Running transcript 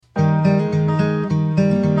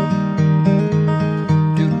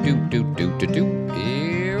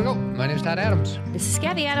Todd Adams. This is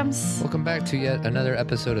Cathy Adams. Welcome back to yet another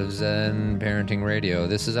episode of Zen Parenting Radio.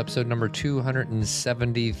 This is episode number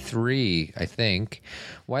 273, I think.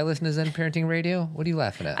 Why listen to Zen Parenting Radio? What are you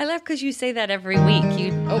laughing at? I laugh because you say that every week.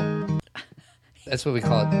 Oh, that's what we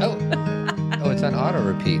call it. Oh, it's on auto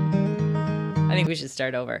repeat. I think we should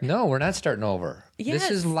start over. No, we're not starting over. Yes.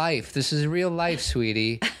 This is life. This is real life,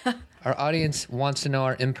 sweetie. Our audience wants to know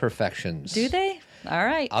our imperfections. Do they? All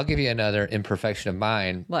right. I'll give you another imperfection of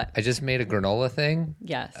mine. What? I just made a granola thing.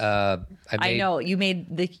 Yes. I know.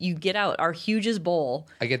 You get out our hugest bowl.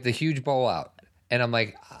 I get the huge bowl out, and I'm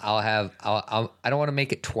like, I don't want to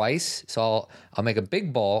make it twice, so I'll make a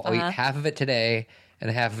big bowl. I'll eat half of it today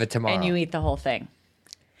and half of it tomorrow. And you eat the whole thing.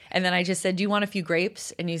 And then I just said, do you want a few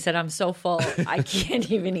grapes? And you said, I'm so full, I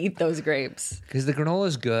can't even eat those grapes. Because the granola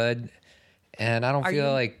is good, and I don't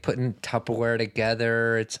feel like putting Tupperware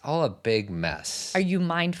together. It's all a big mess. Are you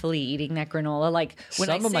mindfully eating that granola? Like when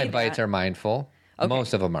Some of my bites are mindful. Okay.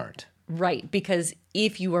 Most of them aren't. Right, because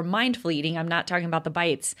if you were mindful eating, I'm not talking about the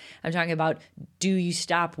bites. I'm talking about, do you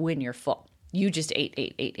stop when you're full? You just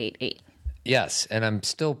ate. Yes, and I'm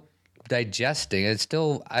still digesting.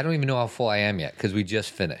 I don't even know how full I am yet because we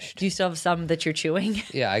just finished. Do you still have some that you're chewing?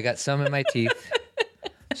 Yeah, I got some in my teeth.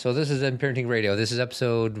 So this is Zen Parenting Radio. This is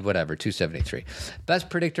episode, 273. Best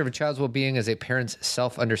predictor of a child's well-being is a parent's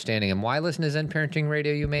self-understanding. And why listen to Zen Parenting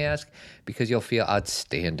Radio, you may ask? Because you'll feel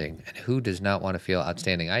outstanding. And who does not want to feel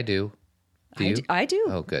outstanding? I do. Do you? I do.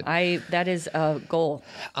 Oh, good. That is a goal.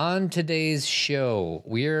 On today's show,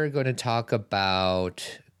 we're going to talk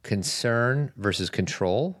about concern versus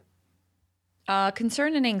control.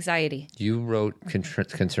 Concern and anxiety. You wrote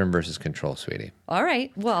concern versus control, sweetie. All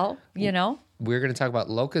right. Well, We're going to talk about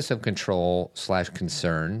locus of control /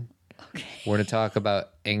 concern. Okay. We're going to talk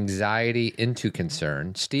about anxiety into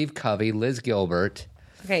concern. Steve Covey, Liz Gilbert.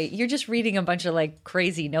 Okay, you're just reading a bunch of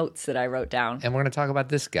crazy notes that I wrote down. And we're going to talk about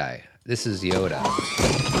this guy. This is Yoda.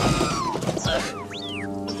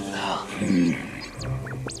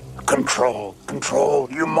 Control.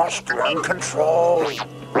 You must learn control.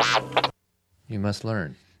 You must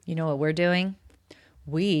learn. You know what we're doing?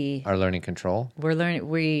 We are learning control. We are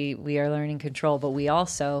learning control, but we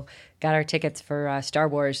also got our tickets for Star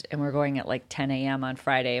Wars, and we're going at 10 a.m. on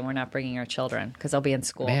Friday, and we're not bringing our children because they'll be in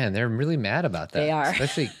school. Man, they're really mad about that. They are.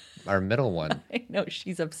 Especially our middle one. I know,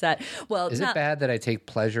 she's upset. Well, Is it bad that I take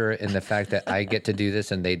pleasure in the fact that I get to do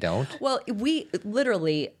this and they don't? Well, we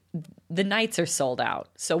literally, the nights are sold out.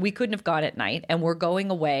 So we couldn't have gone at night, and we're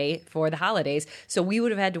going away for the holidays. So we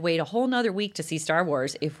would have had to wait a whole nother week to see Star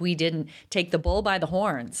Wars if we didn't take the bull by the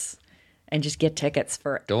horns and just get tickets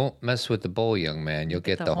for. Don't mess with the bull, young man. You'll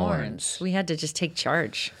get the horns. We had to just take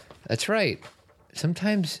charge. That's right.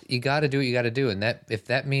 Sometimes you got to do what you got to do. And if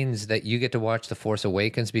that means that you get to watch The Force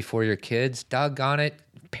Awakens before your kids, doggone it,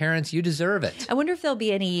 parents, you deserve it. I wonder if there'll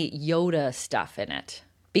be any Yoda stuff in it.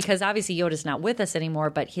 Because obviously Yoda's not with us anymore,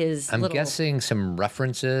 but I'm guessing some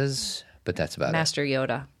references, but that's about Master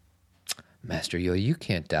Yoda. Master Yoda, you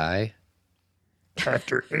can't die.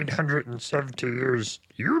 After 870 years,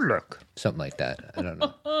 you look. Something like that. I don't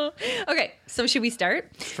know. Okay, so should we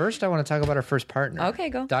start? First, I want to talk about our first partner. Okay,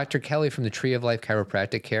 go. Dr. Kelly from the Tree of Life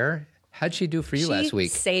Chiropractic Care. How'd she do for you last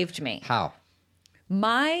week? She saved me. How?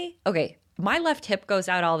 My left hip goes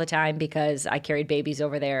out all the time because I carried babies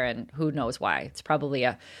over there, and who knows why. It's probably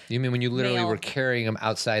a You mean when you literally were carrying them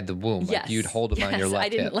outside the womb? Yes. Like you'd hold them on your left I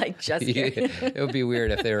didn't hip. just It would be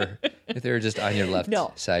weird if they were just on your left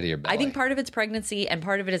side of your belly. I think part of it's pregnancy, and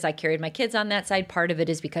part of it is I carried my kids on that side. Part of it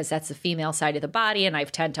is because that's the female side of the body, and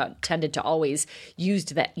I've tended to always use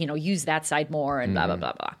that side more, and blah, blah,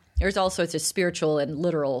 blah, blah. There's all sorts of spiritual and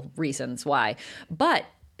literal reasons why. But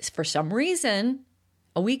for some reason,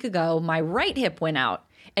 a week ago, my right hip went out.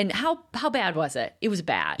 And how bad was it? It was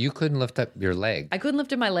bad. You couldn't lift up your leg. I couldn't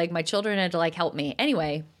lift up my leg. My children had to help me.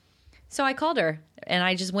 Anyway, so I called her, and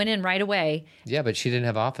I just went in right away. Yeah, but she didn't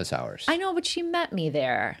have office hours. I know, but she met me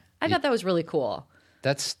there. I thought that was really cool.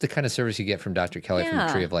 That's the kind of service you get from Dr. Kelly from the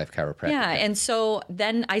Tree of Life Chiropractic. Yeah, and so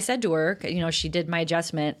then I said to her, she did my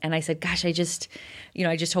adjustment, and I said, gosh, I just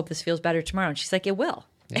hope this feels better tomorrow. And she's like, it will.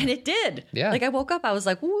 Yeah. And it did. Yeah. I woke up, I was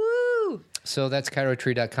like, woo. So that's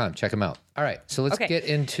chirotree.com. Check them out. All right. So let's get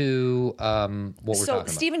into what we're talking about. So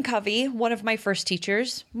Stephen Covey, one of my first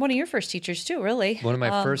teachers, one of your first teachers too, really. One of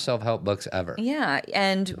my first self-help books ever. Yeah.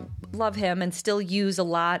 And love him and still use a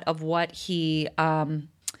lot of what he,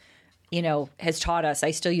 has taught us. I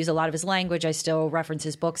still use a lot of his language. I still reference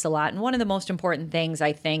his books a lot. And one of the most important things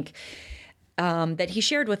I think that he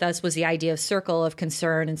shared with us was the idea of circle of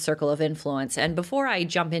concern and circle of influence. And before I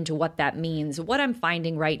jump into what that means, what I'm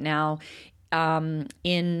finding right now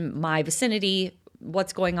in my vicinity,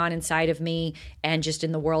 what's going on inside of me and just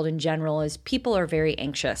in the world in general is people are very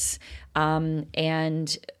anxious.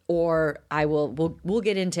 Or we'll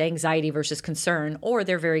get into anxiety versus concern, or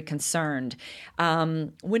they're very concerned.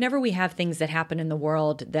 Whenever we have things that happen in the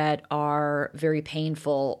world that are very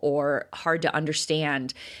painful or hard to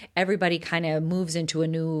understand, everybody kind of moves into a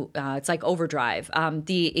new, it's like overdrive.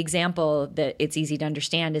 The example that it's easy to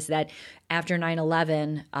understand is that after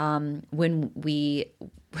 9/11, when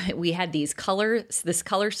we had this color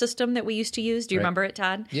system that we used to use. Do you remember it,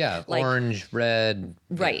 Todd? Yeah, like, orange, red.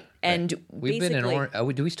 Right. And we've been in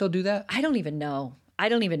orange. Do we still do that? I don't even know. I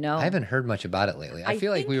haven't heard much about it lately. I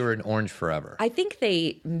feel like we were in orange forever. I think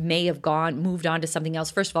they may have moved on to something else.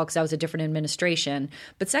 First of all, because that was a different administration.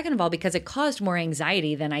 But second of all, because it caused more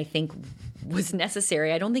anxiety than I think was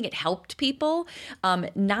necessary. I don't think it helped people.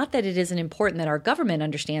 Not that it isn't important that our government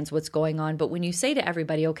understands what's going on, but when you say to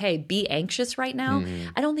everybody, okay, be anxious right now,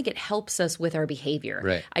 I don't think it helps us with our behavior.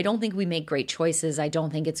 Right. I don't think we make great choices. I don't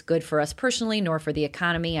think it's good for us personally, nor for the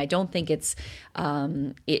economy. I don't think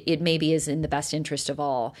it maybe is in the best interest of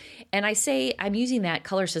all. And I'm using that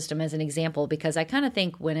color system as an example because I kind of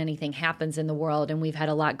think when anything happens in the world and we've had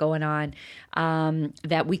a lot going on,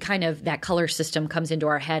 that color system comes into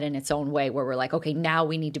our head in its own way where we're like, okay, now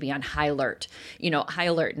we need to be on high alert. High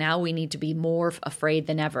alert. Now we need to be more afraid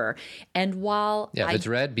than ever. And while if it's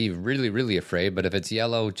red, be really, really afraid. But if it's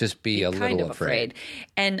yellow, just be a little afraid.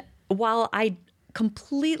 And while I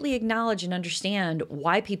completely acknowledge and understand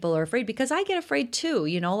why people are afraid, because I get afraid too.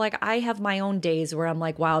 Like I have my own days where I'm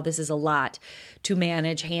like, wow, this is a lot to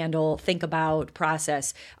manage, handle, think about,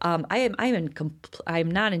 process. I'm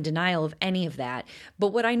not in denial of any of that. But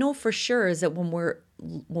what I know for sure is that when we're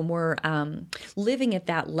living at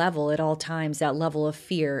that level at all times, that level of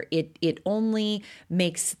fear, it only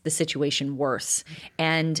makes the situation worse.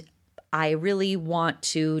 And I really want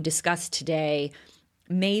to discuss today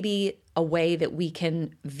maybe a way that we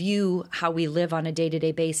can view how we live on a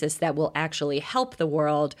day-to-day basis that will actually help the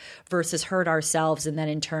world versus hurt ourselves and then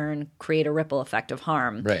in turn create a ripple effect of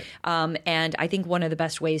harm. Right. And I think one of the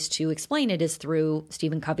best ways to explain it is through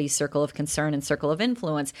Stephen Covey's circle of concern and circle of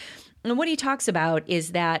influence. And what he talks about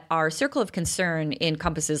is that our circle of concern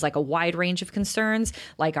encompasses like a wide range of concerns,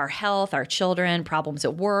 like our health, our children, problems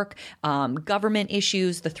at work, government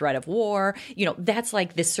issues, the threat of war. That's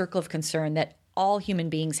like this circle of concern that all human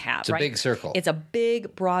beings have. It's a big circle. It's a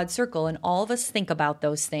big, broad circle, and all of us think about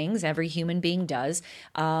those things. Every human being does,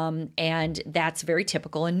 and that's very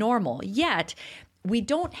typical and normal. Yet, we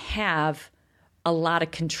don't have a lot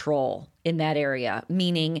of control in that area,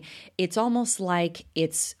 meaning it's almost like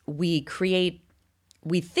we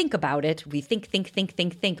think about it, we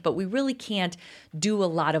think, but we really can't do a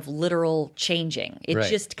lot of literal changing. It's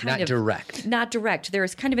just kind of not direct. There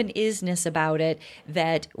is kind of an isness about it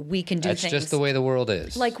that we can do things. That's just the way the world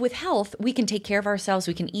is. Like with health, we can take care of ourselves,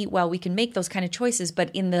 we can eat well, we can make those kind of choices,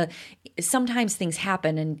 but sometimes things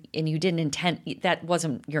happen and you didn't intend, that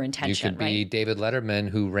wasn't your intention. You could be David Letterman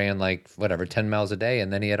who ran 10 miles a day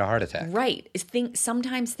and then he had a heart attack. Right.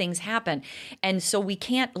 Sometimes things happen. And so we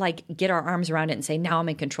can't get our arms around it and say, now I'm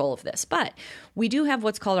in control of this. But we do have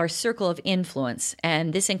what's called our circle of influence,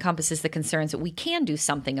 and this encompasses the concerns that we can do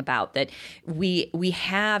something about, that we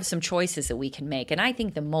have some choices that we can make. And I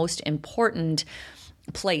think the most important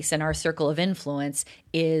place in our circle of influence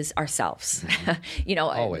is ourselves.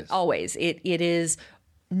 Always. It is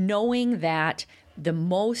knowing that the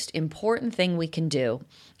most important thing we can do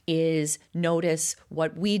is notice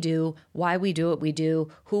what we do, why we do what we do,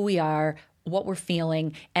 who we are, what we're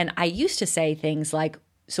feeling. And I used to say things like,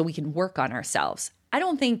 so we can work on ourselves. I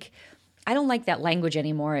don't like that language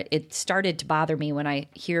anymore. It started to bother me when I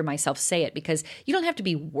hear myself say it, because you don't have to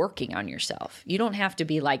be working on yourself. You don't have to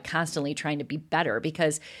be constantly trying to be better,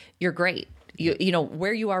 because you're great.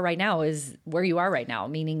 Where you are right now is where you are right now,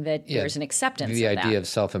 meaning that there's an acceptance The of idea that. of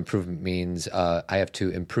self-improvement means I have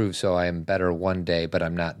to improve so I am better one day, but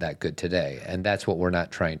I'm not that good today. And that's what we're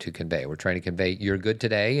not trying to convey. We're trying to convey you're good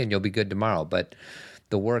today and you'll be good tomorrow, but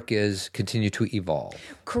the work is continue to evolve.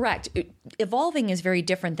 Correct. Evolving is very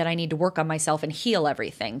different than I need to work on myself and heal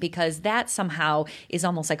everything, because that somehow is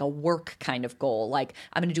almost like a work kind of goal. Like,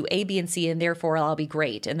 I'm going to do A, B, and C, and therefore I'll be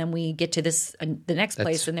great. And then we get to the next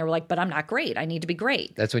place, and they were like, but I'm not great. I need to be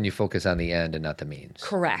great. That's when you focus on the end and not the means.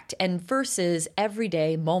 Correct. And versus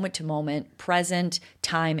everyday, moment to moment, present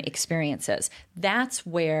time experiences. That's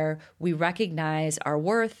where we recognize our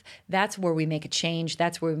worth. That's where we make a change.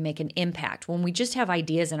 That's where we make an impact. When we just have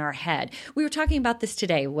ideas in our head. We were talking about this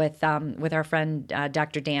today with with our friend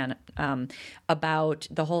Dr. Dan about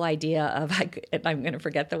the whole idea of I'm going to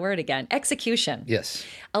forget the word again, execution. Yes.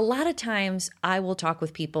 A lot of times I will talk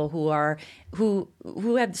with people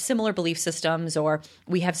who have similar belief systems, or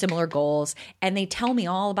we have similar goals, and they tell me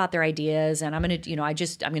all about their ideas, and I'm going to,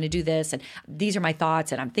 I'm going to do this, and these are my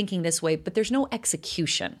thoughts, and I'm thinking this way, but there's no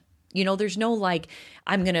execution. There's no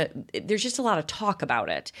there's just a lot of talk about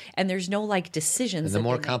it, and there's no decisions. And the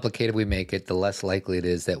more complicated we make it, the less likely it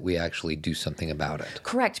is that we actually do something about it.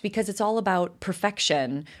 Correct, because it's all about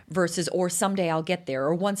perfection versus, or someday I'll get there,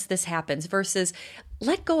 or once this happens, versus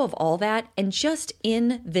let go of all that and just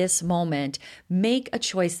in this moment, make a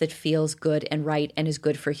choice that feels good and right and is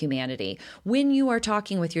good for humanity. When you are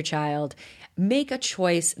talking with your child, make a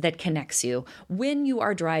choice that connects you. When you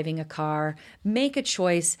are driving a car, make a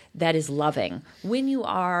choice that is loving. When you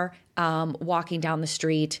are walking down the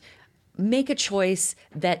street, make a choice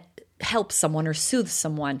that helps someone or soothes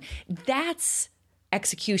someone. That's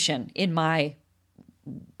execution in my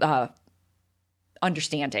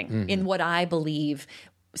understanding, in what I believe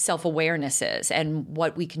self-awareness is and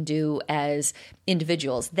what we can do as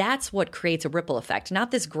individuals. That's what creates a ripple effect,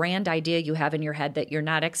 not this grand idea you have in your head that you're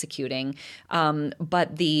not executing,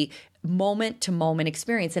 but the moment-to-moment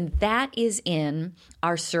experience. And that is in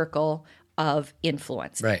our circle of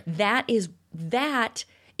influence. Right. That,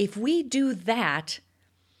 if we do that,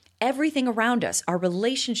 everything around us, our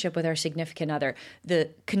relationship with our significant other,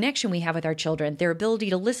 the connection we have with our children, their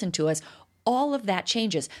ability to listen to us, all of that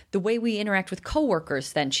changes. The way we interact with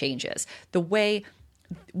coworkers then changes. The way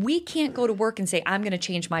we can't go to work and say, I'm going to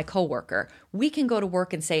change my coworker. We can go to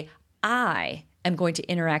work and say, I am going to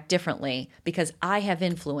interact differently because I have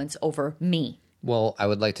influence over me. Well, I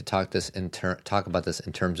would like to talk about this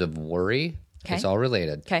in terms of worry. Okay. It's all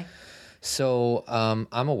related. Okay. So I'm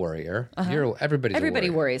a worrier. Everybody Everybody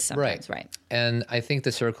a worrier. worries sometimes, right? And I think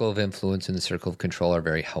the circle of influence and the circle of control are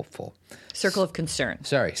very helpful. Circle of concern.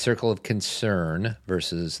 Circle of concern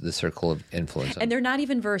versus the circle of influence. And they're not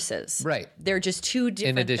even verses. Right. They're just two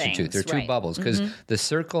different In addition things. to, they're two bubbles, because the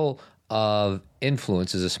circle of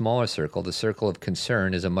influence is a smaller circle. The circle of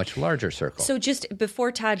concern is a much larger circle. So just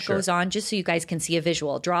before Todd goes on, just so you guys can see a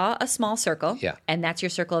visual, draw a small circle, and that's your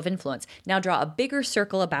circle of influence. Now draw a bigger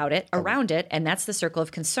circle around it, and that's the circle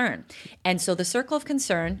of concern. And so the circle of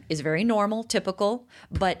concern is very normal, typical,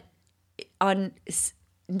 but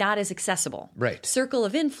not as accessible. Right. Circle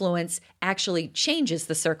of influence actually changes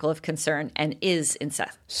the circle of concern and is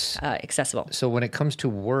accessible. So when it comes to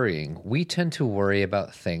worrying, we tend to worry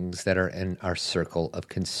about things that are in our circle of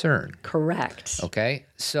concern. Correct. Okay?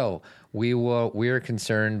 So we're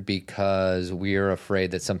concerned because we're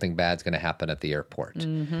afraid that something bad's going to happen at the airport.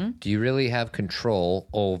 Mm-hmm. Do you really have control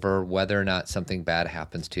over whether or not something bad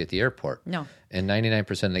happens to you at the airport? No. In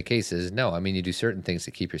 99% of the cases, no. I mean, you do certain things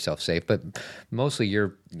to keep yourself safe, but mostly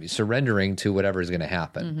you're surrendering to whatever is going to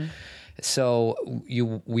happen. Mm-hmm. So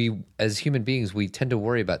we as human beings, we tend to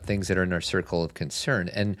worry about things that are in our circle of concern.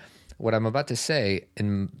 And what I'm about to say,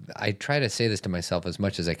 and I try to say this to myself as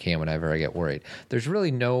much as I can whenever I get worried, there's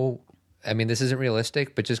really this isn't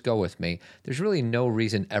realistic, but just go with me. There's really no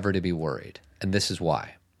reason ever to be worried. And this is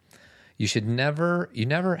why. You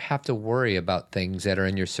never have to worry about things that are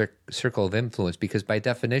in your circle of influence, because by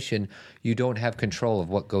definition, you don't have control of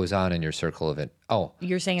what goes on in your circle of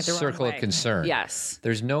you're saying it the circle wrong way. of concern. Yes.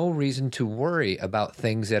 There's no reason to worry about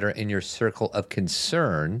things that are in your circle of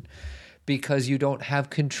concern, because you don't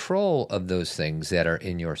have control of those things that are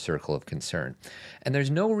in your circle of concern. And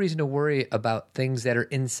there's no reason to worry about things that are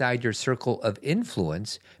inside your circle of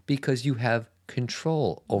influence, because you have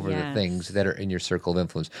control over the things that are in your circle of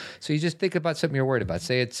influence. So you just think about something you're worried about.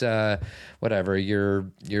 Say it's whatever,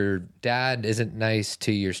 your dad isn't nice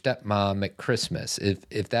to your stepmom at Christmas.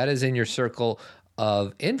 If that is in your circle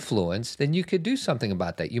of influence, then you could do something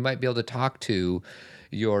about that. You might be able to talk to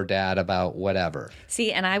your dad about whatever.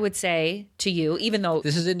 See, and I would say to you, even though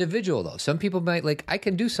this is individual though, some people might I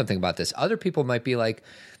can do something about this. Other people might be like,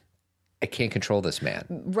 I can't control this man.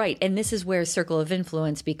 Right. And this is where circle of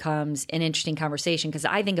influence becomes an interesting conversation, because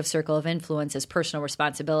I think of circle of influence as personal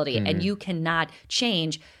responsibility, and you cannot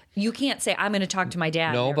change. You can't say, I'm going to talk to my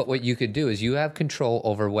dad. No, but what you could do is you have control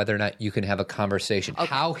over whether or not you can have a conversation. Okay.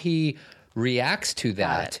 How he reacts to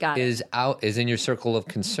that is in your circle of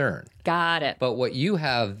concern. Got it. But what you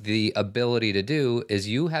have the ability to do is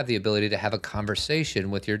you have the ability to have a conversation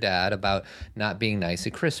with your dad about not being nice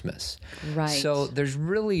at Christmas. Right. So there's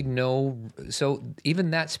really so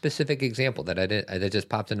even that specific example that just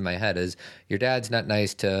popped into my head is your dad's not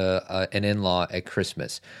nice to an in-law at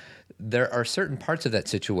Christmas. there are certain parts of that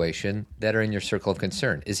situation that are in your circle of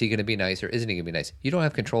concern. Is he going to be nice or isn't he going to be nice? You don't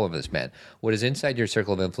have control over this man. What is inside your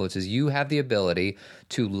circle of influence is you have the ability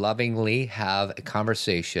to lovingly have a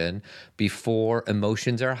conversation before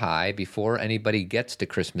emotions are high, before anybody gets to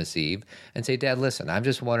Christmas Eve, and say, Dad, listen, I'm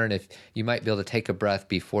just wondering if you might be able to take a breath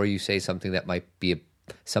before you say something that might be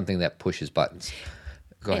something that pushes buttons.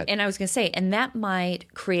 Go ahead. And I was going to say, and that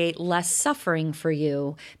might create less suffering for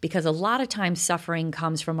you, because a lot of times suffering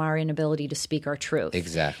comes from our inability to speak our truth.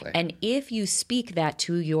 Exactly. And if you speak that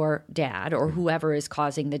to your dad or whoever is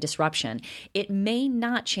causing the disruption, it may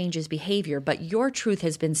not change his behavior, but your truth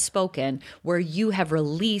has been spoken where you have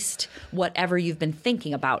released whatever you've been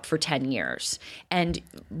thinking about for 10 years and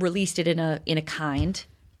released it in a kind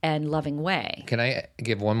and loving way. Can I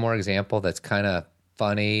give one more example that's kind of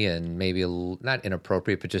funny and maybe not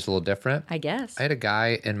inappropriate, but just a little different? I guess. I had a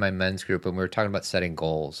guy in my men's group, and we were talking about setting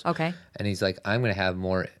goals. Okay. And he's like, I'm going to have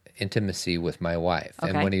more intimacy with my wife.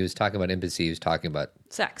 Okay. And when he was talking about intimacy, he was talking about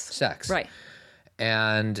Sex. Right.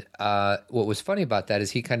 And what was funny about that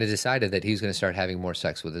is he kind of decided that he's going to start having more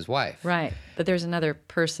sex with his wife. Right. But there's another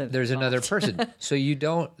person. There's involved. another person. So you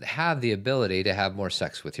don't have the ability to have more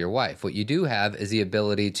sex with your wife. What you do have is the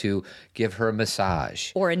ability to give her a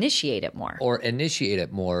massage. Or initiate it more.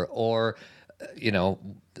 Or,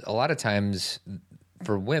 a lot of times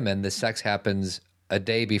for women, the sex happens a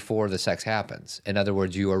day before the sex happens. In other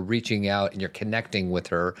words, you are reaching out and you're connecting with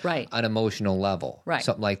her Right. on an emotional level, Right.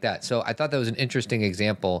 something like that. So I thought that was an interesting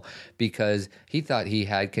example because he thought he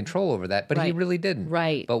had control over that, but he Right. really didn't.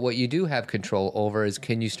 Right. But what you do have control over is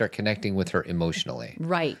can you start connecting with her emotionally?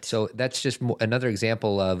 Right. So that's just another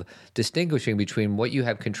example of distinguishing between what you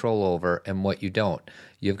have control over and what you don't.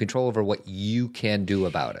 You have control over what you can do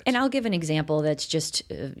about it. And I'll give an example that's just,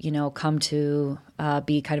 come to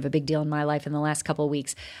be kind of a big deal in my life in the last couple of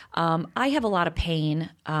weeks. I have a lot of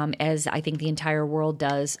pain, as I think the entire world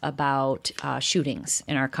does, about shootings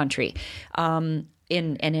in our country. And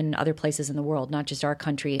in other places in the world, not just our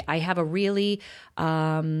country. I have a really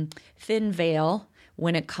thin veil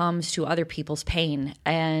when it comes to other people's pain.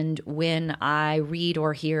 And when I read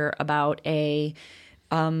or hear about any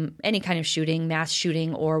kind of shooting, mass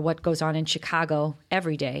shooting, or what goes on in Chicago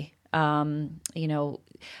every day, I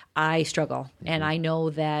struggle. And I know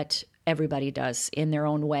that everybody does in their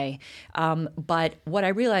own way. But what I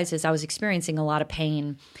realized is I was experiencing a lot of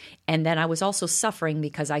pain, and then I was also suffering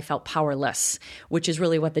because I felt powerless, which is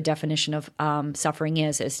really what the definition of suffering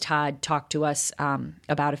is, as Todd talked to us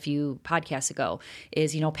about a few podcasts ago,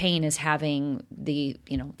 is, pain is having the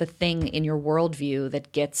thing in your worldview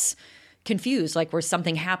that gets confused, like where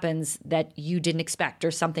something happens that you didn't expect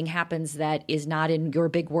or something happens that is not in your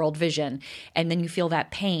big world vision. And then you feel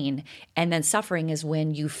that pain. And then suffering is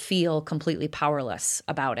when you feel completely powerless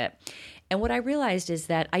about it. And what I realized is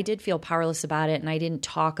that I did feel powerless about it, and I didn't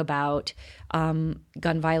talk about gun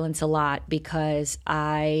violence a lot because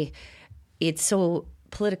it's so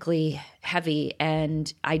politically heavy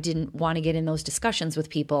and I didn't want to get in those discussions with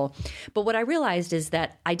people. But what I realized is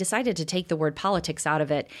that I decided to take the word politics out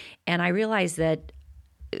of it. And I realized that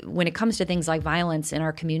when it comes to things like violence in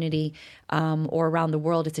our community or around the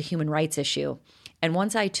world, it's a human rights issue. And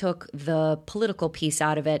once I took the political piece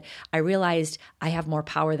out of it, I realized I have more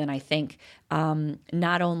power than I think,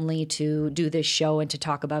 not only to do this show and to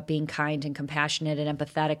talk about being kind and compassionate and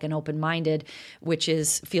empathetic and open-minded, which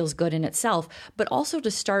feels good in itself, but also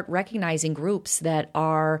to start recognizing groups that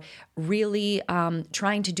are really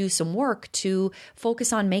trying to do some work to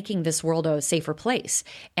focus on making this world a safer place.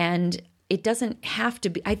 And it doesn't have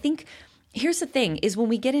to be, I think. Here's the thing, is when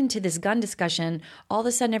we get into this gun discussion, all of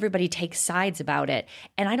a sudden everybody takes sides about it.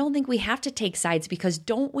 And I don't think we have to take sides, because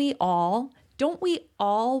don't we all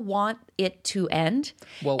want it to end?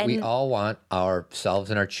 Well, we all want ourselves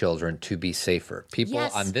and our children to be safer. People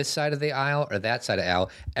Yes. on this side of the aisle or that side of the aisle,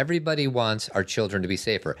 everybody wants our children to be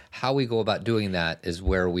safer. How we go about doing that is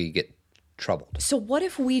where we get troubled. So what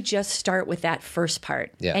if we just start with that first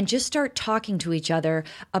part and just start talking to each other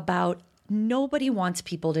about nobody wants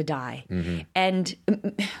people to die. Mm-hmm. And,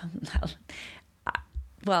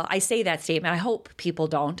 well, I say that statement. I hope people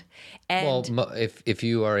don't. And if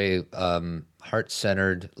you are a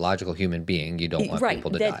heart-centered, logical human being, you don't want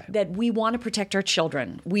people to die. That we want to protect our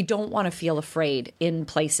children. We don't want to feel afraid in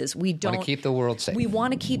places. We don't want to keep the world safe. We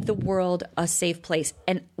want to keep the world a safe place.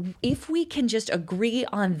 And if we can just agree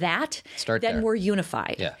on that, then we're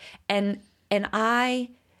unified. Yeah. And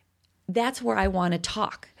that's where I want to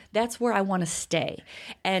talk. That's where I want to stay.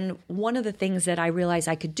 And one of the things that I realized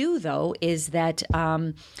I could do, though, is that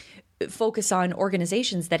focus on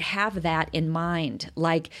organizations that have that in mind.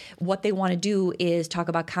 Like what they want to do is talk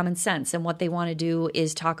about common sense, and what they want to do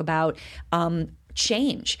is talk about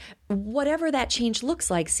change, whatever that change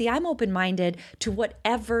looks like. See, I'm open-minded to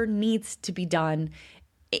whatever needs to be done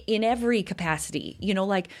in every capacity.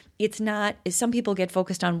 Like it's not, some people get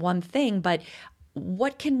focused on one thing, but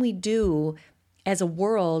what can we do as a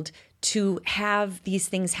world to have these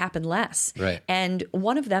things happen less? Right. And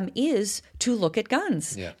one of them is to look at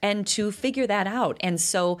guns and to figure that out. And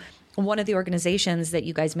so one of the organizations that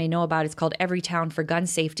you guys may know about is called Everytown for Gun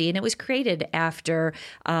Safety, and it was created after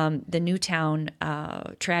the Newtown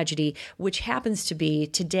tragedy, which happens to be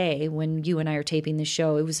today when you and I are taping the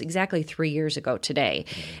show. It was exactly 3 years ago today.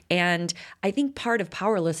 And I think part of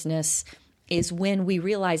powerlessness is when we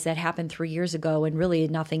realize that happened 3 years ago and really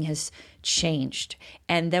nothing has changed.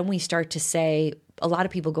 And then we start to say, a lot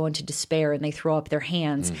of people go into despair and they throw up their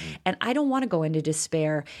hands. And I don't want to go into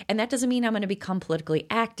despair. And that doesn't mean I'm going to become politically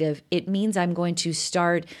active. It means I'm going to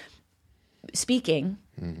start speaking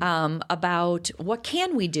about what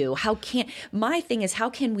can we do? My thing is,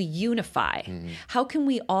 how can we unify? How can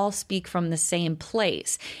we all speak from the same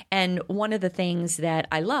place? And one of the things that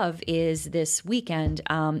I love is this weekend,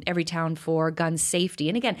 Everytown for Gun Safety.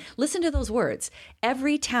 And again, listen to those words,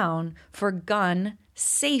 Everytown for Gun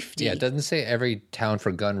Safety. Yeah, it doesn't say every town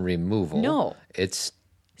for gun removal. No. It's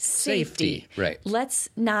safety. Right. Let's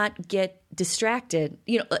not get distracted.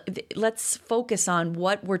 Let's focus on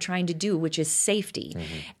what we're trying to do, which is safety.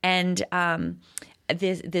 And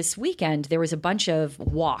this weekend, there was a bunch of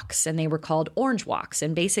walks, and they were called orange walks.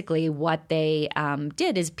 And basically what they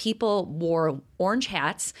did is people wore orange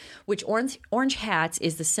hats, which orange hats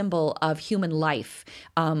is the symbol of human life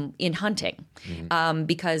in hunting.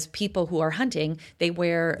 Because people who are hunting, they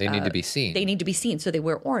need to be seen. They need to be seen, so they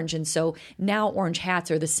wear orange. And so now orange hats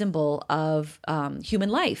are the symbol of human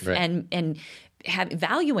life. Right. And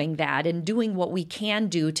valuing that and doing what we can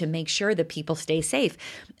do to make sure that people stay safe.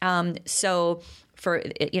 I'm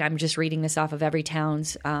just reading this off of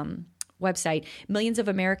Everytown's website. Millions of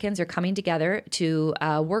Americans are coming together to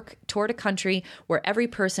work toward a country where every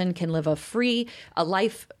person can live a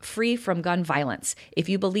life free from gun violence. If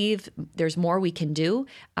you believe there's more we can do,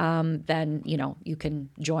 then you can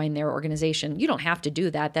join their organization. You don't have to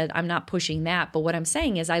do that. I'm not pushing that. But what I'm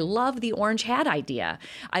saying is, I love the orange hat idea.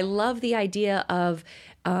 I love the idea of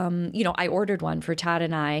I ordered one for Todd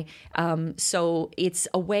and I. So it's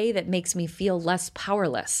a way that makes me feel less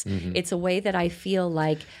powerless. It's a way that I feel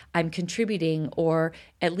like I'm contributing, or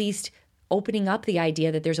at least opening up the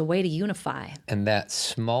idea that there's a way to unify. And that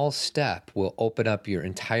small step will open up your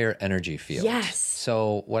entire energy field. Yes.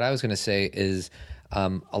 So what I was going to say is,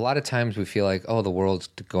 a lot of times we feel like, the world's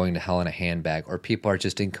going to hell in a handbag, or people are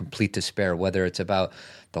just in complete despair, whether it's about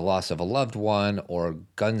the loss of a loved one or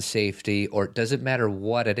gun safety, or it doesn't matter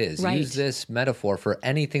what it is. Right. Use this metaphor for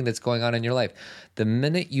anything that's going on in your life. The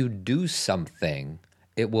minute you do something,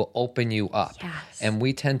 it will open you up. Yes. And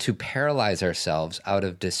we tend to paralyze ourselves out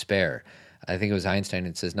of despair. I think it was Einstein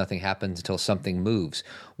that says nothing happens until something moves.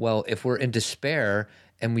 Well, if we're in despair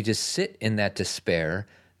and we just sit in that despair,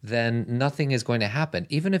 then nothing is going to happen.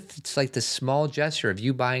 Even if it's like the small gesture of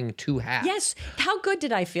you buying 2 hats. Yes. How good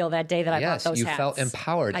did I feel that day that I bought those hats? Yes, you felt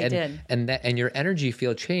empowered. I did. And your energy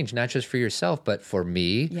field changed, not just for yourself, but for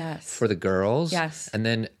me, for the girls. Yes. And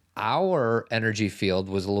then our energy field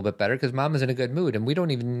was a little bit better because Mom is in a good mood. And we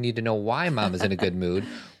don't even need to know why Mom is in a good mood.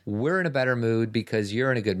 We're in a better mood because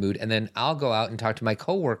you're in a good mood. And then I'll go out and talk to my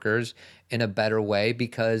coworkers in a better way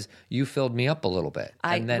because you filled me up a little bit.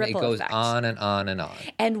 And then it goes on and on and on.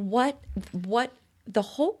 And what the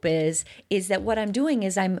hope is that what I'm doing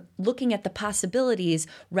is I'm looking at the possibilities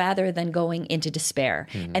rather than going into despair.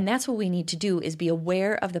 And that's what we need to do, is be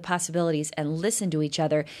aware of the possibilities and listen to each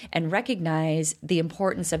other and recognize the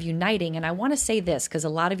importance of uniting. And I want to say this because a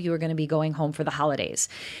lot of you are going to be going home for the holidays,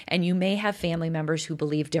 and you may have family members who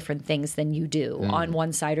believe different things than you do on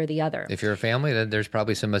one side or the other. If you're a family, then there's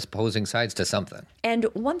probably some opposing sides to something. And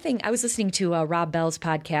one thing, I was listening to Rob Bell's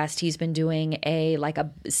podcast. He's been doing a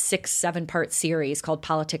 6-7 part series called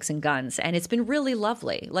Politics and Guns, and it's been really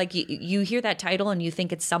lovely. Like you hear that title and you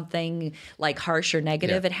think it's something like harsh or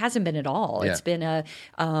negative. It hasn't been at all. It's been a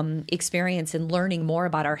experience in learning more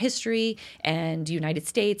about our history and United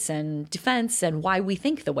States and defense and why we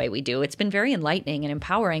think the way we do. It's been very enlightening and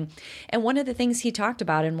empowering. And one of the things he talked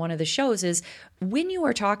about in one of the shows is, when you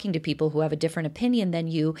are talking to people who have a different opinion than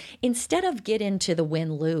you, instead of get into the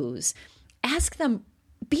win-lose, ask them,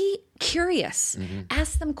 be curious.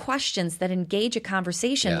 Ask them questions that engage a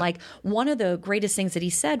conversation. Like, one of the greatest things that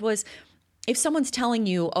he said was, if someone's telling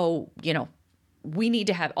you, we need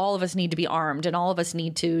to have, all of us need to be armed and all of us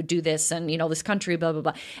need to do this and, this country, blah, blah,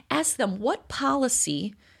 blah. Ask them, what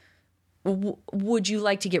policy would you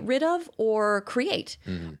like to get rid of or create?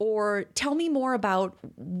 Or tell me more about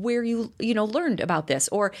where you learned about this.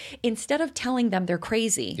 Or instead of telling them they're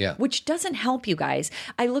crazy, which doesn't help you guys.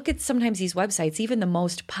 I look at sometimes these websites, even the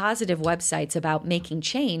most positive websites about making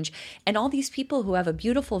change, and all these people who have a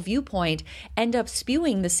beautiful viewpoint end up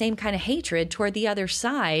spewing the same kind of hatred toward the other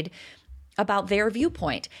side about their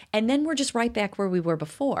viewpoint. And then we're just right back where we were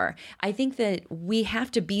before. I think that we have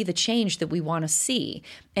to be the change that we want to see.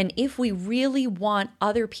 And if we really want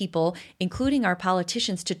other people, including our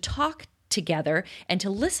politicians, to talk together and to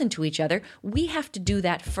listen to each other, we have to do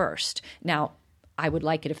that first. Now, I would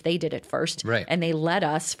like it if they did it first, right, and they led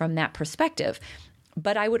us from that perspective.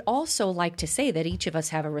 But I would also like to say that each of us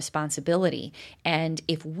have a responsibility. And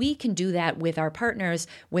if we can do that with our partners,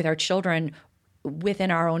 with our children, within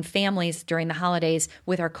our own families during the holidays,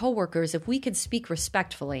 with our coworkers, if we could speak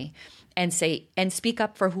respectfully and speak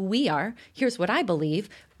up for who we are, here's what I believe,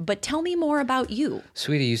 but tell me more about you.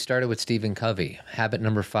 Sweetie, you started with Stephen Covey, habit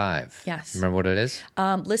number 5. Yes. Remember what it is?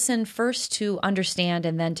 Listen first to understand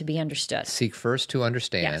and then to be understood. Seek first to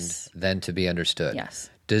understand, then to be understood. Yes.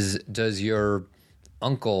 Does your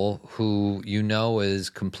uncle, who is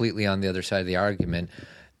completely on the other side of the argument,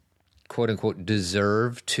 quote unquote,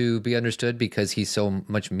 deserve to be understood because he's so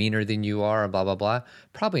much meaner than you are and blah, blah, blah?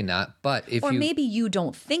 Probably not. But or maybe you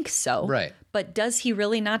don't think so. Right. But does he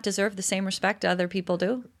really not deserve the same respect other people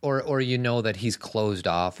do? Or that he's closed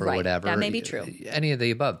off or whatever. That may be true. Any of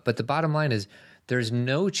the above. But the bottom line is there's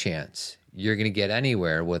no chance you're going to get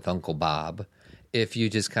anywhere with Uncle Bob if you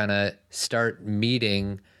just kind of start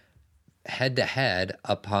meeting head to head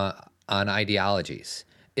on ideologies.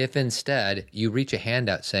 If instead you reach a hand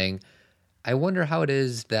out saying, I wonder how it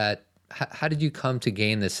is that, how did you come to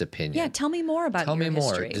gain this opinion? Yeah, tell me more about your history. Tell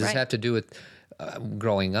me more. Does this have to do with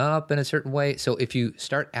growing up in a certain way? So if you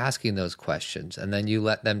start asking those questions and then you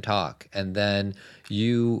let them talk and then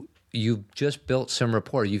you've just built some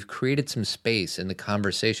rapport, you've created some space in the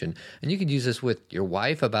conversation, and you could use this with your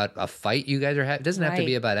wife about a fight you guys are having. It doesn't have to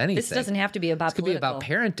be about anything. This doesn't have to be about political. It could be about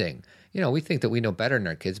parenting. We think that we know better than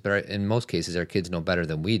our kids, but in most cases our kids know better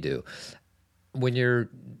than we do. When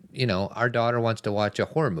our daughter wants to watch a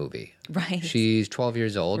horror movie. Right. She's 12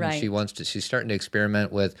 years old and she's starting to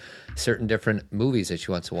experiment with certain different movies that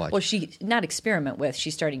she wants to watch. Well, not experiment with,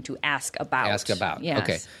 she's starting to ask about. Yes.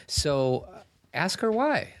 Okay. So ask her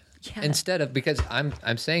why. Yeah. Instead of, because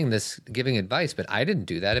I'm saying this, giving advice, but I didn't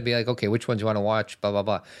do that. It'd be like, okay, which ones you want to watch, blah, blah,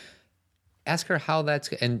 blah. Ask her how that's,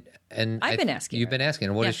 and I've been asking You've her. been asking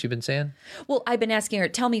her. What has she been saying? Well, I've been asking her,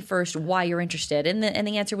 tell me first why you're interested. And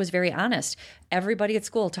the answer was very honest. Everybody at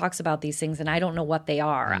school talks about these things and I don't know what they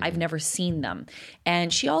are. I've never seen them.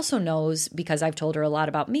 And she also knows, because I've told her a lot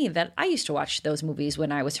about me, that I used to watch those movies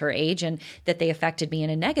when I was her age and that they affected me in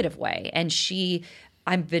a negative way. And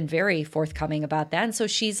I've been very forthcoming about that. And so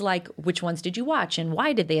she's like, which ones did you watch and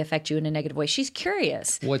why did they affect you in a negative way? She's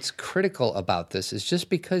curious. What's critical about this is just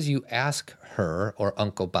because you ask her or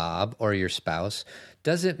Uncle Bob or your spouse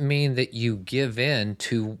doesn't mean that you give in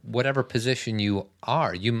to whatever position you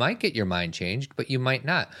are. You might get your mind changed, but you might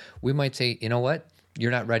not. We might say, you know what? You're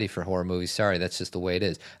not ready for horror movies. Sorry, that's just the way it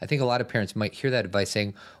is. I think a lot of parents might hear that advice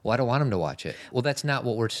saying, well, I don't want them to watch it. Well, that's not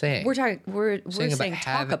what we're saying. We're saying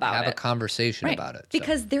talk about it. Have a conversation about it.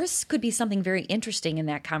 Because there could be something very interesting in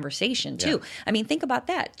that conversation, too. Yeah. I mean, think about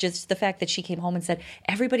that. Just the fact that she came home and said,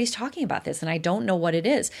 everybody's talking about this, and I don't know what it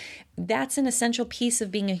is. That's an essential piece of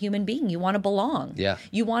being a human being. You want to belong. Yeah.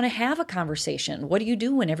 You want to have a conversation. What do you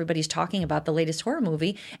do when everybody's talking about the latest horror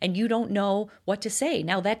movie and you don't know what to say?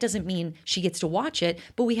 Now, that doesn't mean she gets to watch it,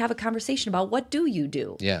 but we have a conversation about what do you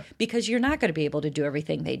do? Yeah. Because you're not going to be able to do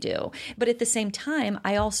everything they do. But at the same time,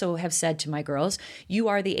 I also have said to my girls, you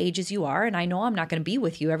are the ages you are, and I know I'm not going to be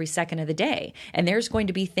with you every second of the day. And there's going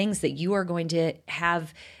to be things that you are going to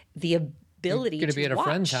have the ability to watch. You're going to be at a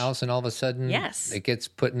friend's house, and all of a sudden it gets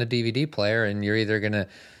put in the DVD player, and you're either going to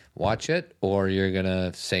watch it or you're going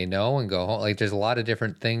to say no and go home. Like, there's a lot of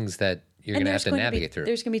different things that you're going to have to navigate through.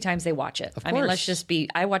 There's going to be times they watch it. I mean,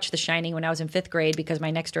 I watched The Shining when I was in 5th grade because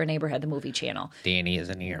my next door neighbor had the movie channel. Danny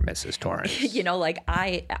isn't here, Mrs. Torrance.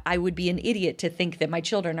 I would be an idiot to think that my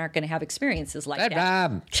children aren't going to have experiences like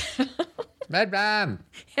that. Bedtime.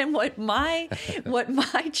 And what my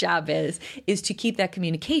job is to keep that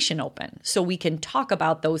communication open so we can talk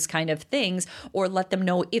about those kind of things, or let them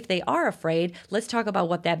know if they are afraid, let's talk about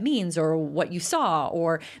what that means or what you saw,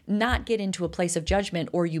 or not get into a place of judgment,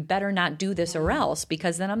 or you better not do this or else,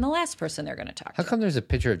 because then I'm the last person they're going to talk to. How come there's a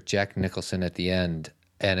picture of Jack Nicholson at the end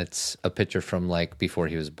and it's a picture from like before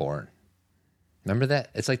he was born? Remember that?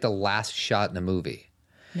 It's like the last shot in the movie.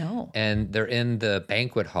 No. And they're in the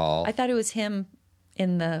banquet hall. I thought it was him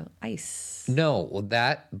in the ice. No, well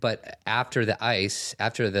but after the ice,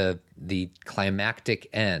 after the climactic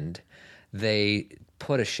end, they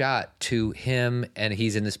put a shot to him and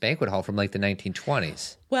he's in this banquet hall from like the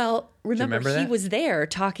 1920s. Well, remember he that? was there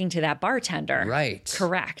talking to that bartender. Right.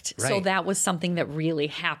 Correct. So Right. that was something that really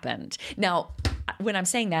happened. Now, when I'm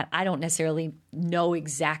saying that, I don't necessarily know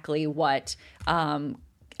exactly what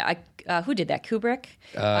who did that? Kubrick?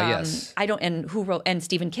 Yes. I don't, and who wrote, and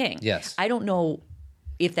Stephen King. Yes. I don't know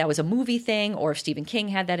if that was a movie thing or if Stephen King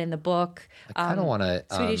had that in the book. I kind of want to...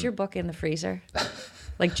 Sweetie, is your book in the freezer?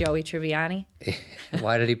 Like Joey Tribbiani?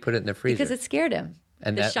 Why did he put it in the freezer? Because it scared him.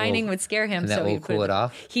 And The that Shining will- would scare him, and that so he will put cool it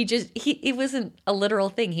off? It wasn't a literal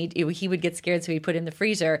thing. He would get scared, so he put it in the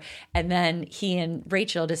freezer. And then he and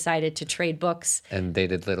Rachel decided to trade books, And they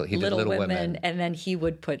did Little Women. and then he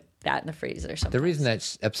would put that in the freezer. Sometimes. The reason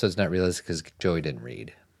that episode's not realistic is because Joey didn't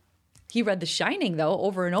read. He read The Shining though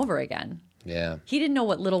over and over again. Yeah. He didn't know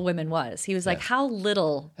what Little Women was. He was like, "How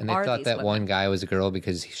little And they are thought these that women?" one guy was a girl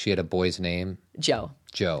because she had a boy's name, Joe.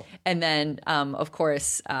 Joe. And then, of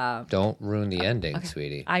course, Don't ruin the ending,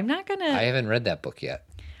 sweetie. I'm not gonna. I haven't read that book yet.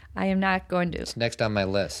 I am not going to. It's next on my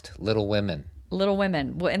list. Little Women. Little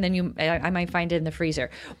Women. Well, and then I might find it in the freezer.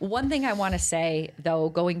 One thing I want to say, though,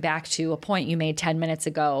 going back to a point you made 10 minutes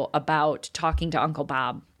ago about talking to Uncle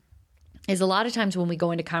Bob, is a lot of times when we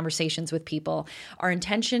go into conversations with people, our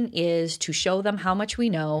intention is to show them how much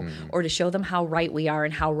we know or to show them how right we are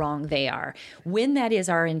and how wrong they are. When that is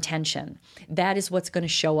our intention, that is what's going to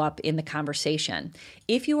show up in the conversation.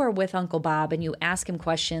 If you are with Uncle Bob and you ask him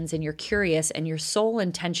questions and you're curious and your sole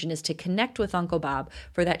intention is to connect with Uncle Bob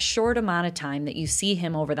for that short amount of time that you see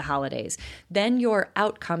him over the holidays, then your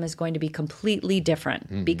outcome is going to be completely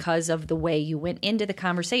different because of the way you went into the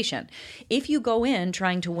conversation. If you go in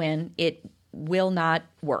trying to win, it will not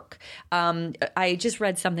work. I just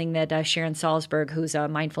read something that Sharon Salzberg, who's a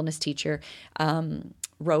mindfulness teacher,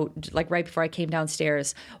 wrote like right before I came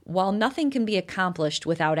downstairs. While nothing can be accomplished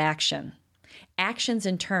without action, actions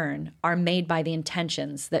in turn are made by the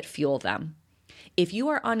intentions that fuel them. If you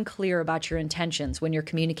are unclear about your intentions when you're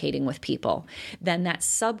communicating with people, then that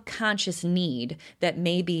subconscious need that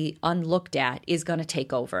may be unlooked at is going to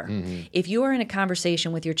take over. If you are in a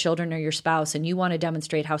conversation with your children or your spouse and you want to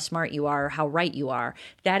demonstrate how smart you are or how right you are,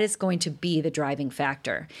 that is going to be the driving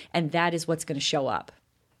factor. And that is what's going to show up.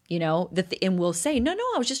 You know, and we'll say, no,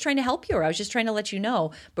 I was just trying to help you, or I was just trying to let you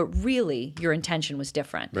know. But really, your intention was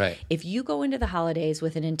different. Right. If you go into the holidays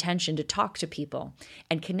with an intention to talk to people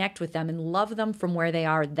and connect with them and love them from where they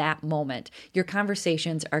are that moment, your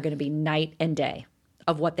conversations are going to be night and day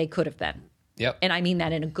of what they could have been. Yep. And I mean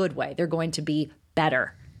that in a good way. They're going to be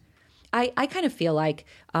better. I kind of feel like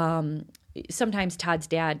sometimes Todd's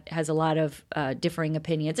dad has a lot of differing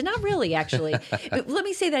opinions, and not really, actually. Let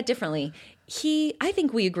me say that differently. I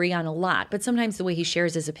think we agree on a lot, but sometimes the way he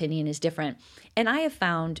shares his opinion is different. And I have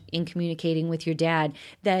found in communicating with your dad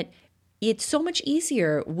that it's so much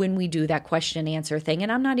easier when we do that question and answer thing.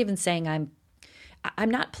 And I'm not even saying I'm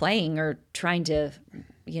not playing or trying to,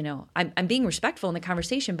 I'm being respectful in the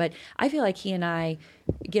conversation, but I feel like he and I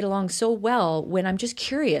get along so well when I'm just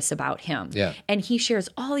curious about him. Yeah. And he shares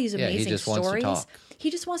all these amazing he just wants to stories. talk. He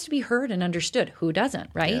just wants to be heard and understood. Who doesn't,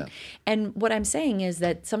 right? Yeah. And what I'm saying is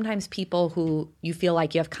that sometimes people who you feel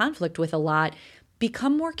like you have conflict with a lot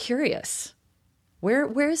become more curious.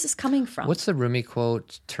 Where is this coming from? What's the Rumi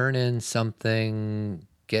quote? Turn in something,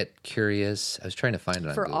 get curious. I was trying to find it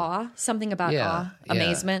on For Google. awe? Something about Yeah, awe? yeah.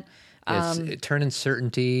 Amazement? Turn in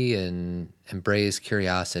certainty and embrace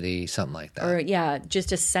curiosity, something like that. Or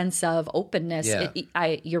just a sense of openness. Yeah.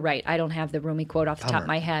 You're right. I don't have the Rumi quote off the top of Bummer.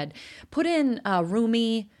 my head. Put in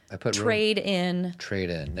Rumi, I put trade in, Trade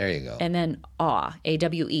in. There you go. and then awe,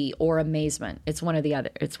 AWE, or amazement. It's one or the other.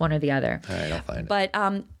 All right, I'll find it. But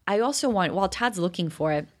I also want, while Todd's looking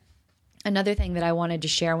for it, another thing that I wanted to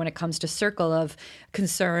share when it comes to circle of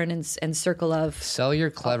concern and circle of Sell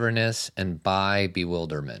your cleverness and buy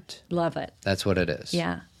bewilderment. love it. That's what it is.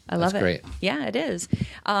 Yeah. I love That's it. great. Yeah, it is.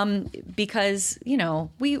 Because,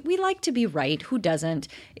 we like to be right. Who doesn't?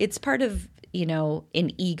 It's part of,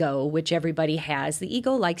 an ego, which everybody has. The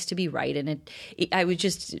ego likes to be right. And I was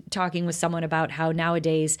just talking with someone about how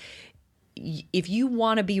nowadays, if you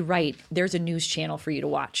want to be right, there's a news channel for you to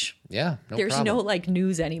watch. Yeah, no There's problem. no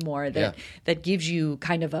news anymore that gives you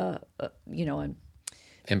kind of an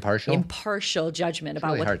impartial judgment about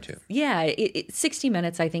really what. hard to. Yeah, 60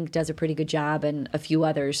 Minutes I think does a pretty good job, and a few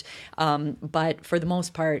others. But for the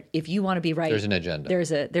most part, if you want to be right, There's an agenda.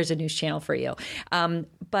 There's a news channel for you.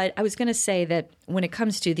 But I was going to say that when it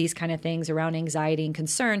comes to these kind of things around anxiety and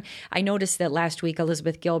concern, I noticed that last week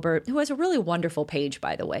Elizabeth Gilbert, who has a really wonderful page,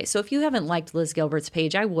 by the way. So if you haven't liked Liz Gilbert's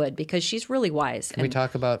page, I would, because she's really wise. Can we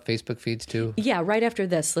talk about Facebook feeds too? Yeah, right after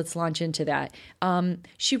this, let's launch into that.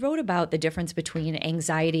 She wrote about the difference between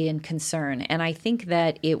anxiety and concern. And I think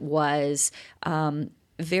that it was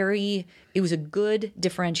it was a good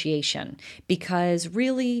differentiation, because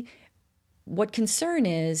really what concern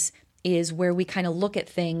is where we kind of look at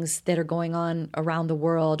things that are going on around the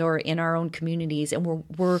world or in our own communities, and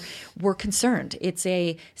we're concerned. It's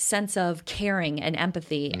a sense of caring and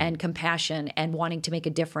empathy and compassion and wanting to make a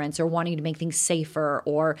difference or wanting to make things safer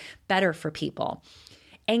or better for people.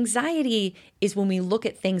 Anxiety is when we look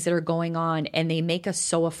at things that are going on and they make us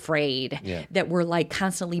so afraid that we're like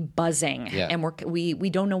constantly buzzing and we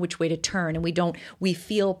don't know which way to turn, and we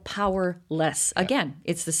feel powerless. Again,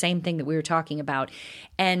 it's the same thing that we were talking about.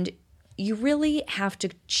 And you really have to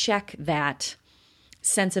check that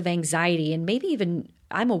sense of anxiety, and maybe even,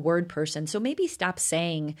 I'm a word person, so maybe stop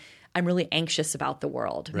saying I'm really anxious about the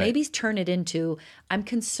world. Right. Maybe turn it into I'm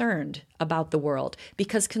concerned about the world,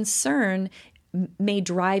 because concern may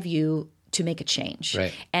drive you to make a change.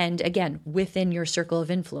 Right. And again, within your circle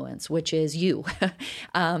of influence, which is you,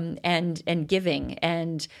 and giving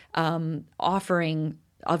and offering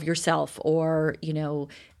of yourself, or,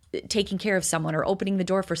 taking care of someone or opening the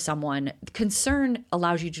door for someone. Concern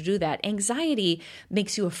allows you to do that. Anxiety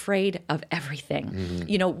makes you afraid of everything.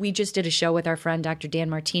 Mm-hmm. We just did a show with our friend, Dr. Dan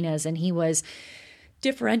Martinez, and he was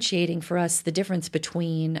differentiating for us the difference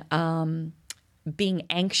between being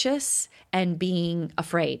anxious and being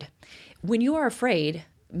afraid. When you are afraid,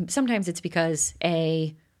 sometimes it's because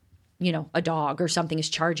a dog or something is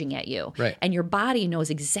charging at you. Right. And your body knows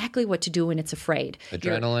exactly what to do when it's afraid.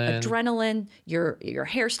 Adrenaline, your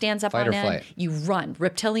hair stands up on end. Flight. You run.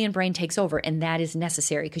 Reptilian brain takes over, and that is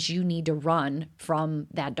necessary because you need to run from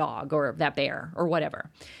that dog or that bear or whatever.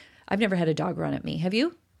 I've never had a dog run at me. Have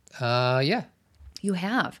you? Yeah. You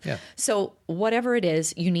have. Yeah. So whatever it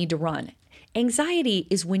is, you need to run. Anxiety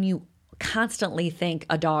is when you constantly think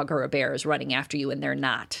a dog or a bear is running after you and they're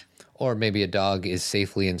not. Or maybe a dog is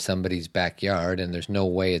safely in somebody's backyard and there's no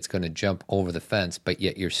way it's going to jump over the fence, but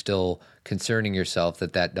yet you're still concerning yourself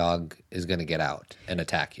that dog is going to get out and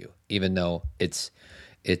attack you, even though it's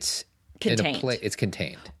contained. It's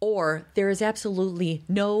contained. Or there is absolutely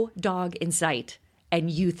no dog in sight, and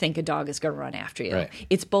you think a dog is going to run after you. Right.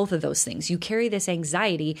 It's both of those things. You carry this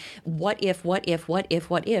anxiety, what if,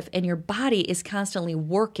 and your body is constantly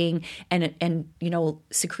working and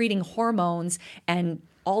secreting hormones and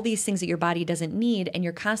all these things that your body doesn't need, and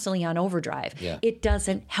you're constantly on overdrive. Yeah. It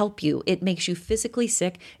doesn't help you. It makes you physically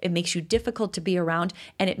sick. It makes you difficult to be around,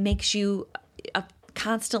 and it makes you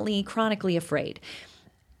constantly, chronically afraid.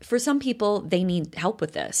 For some people, they need help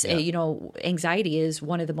with this. Yeah. Anxiety is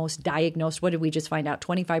one of the most diagnosed. What did we just find out?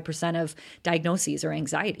 25% of diagnoses are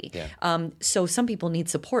anxiety. Yeah. So some people need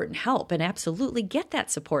support and help, and absolutely get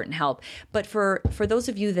that support and help. But for those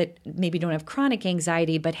of you that maybe don't have chronic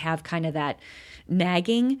anxiety but have kind of that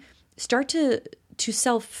nagging, start to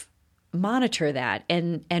self-monitor that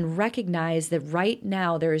and recognize that right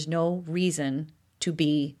now there is no reason to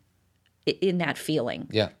be in that feeling.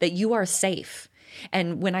 Yeah. That you are safe.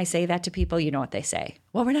 And when I say that to people, you know what they say.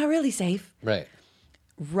 Well, we're not really safe. Right.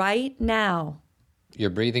 Right now. You're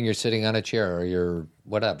breathing, you're sitting on a chair, or you're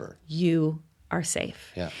whatever. You are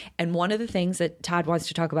safe. Yeah. And one of the things that Todd wants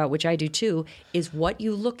to talk about, which I do too, is what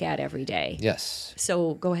you look at every day. Yes.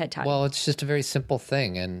 So go ahead, Todd. Well, it's just a very simple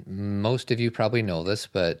thing. And most of you probably know this,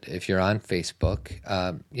 but if you're on Facebook,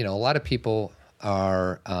 a lot of people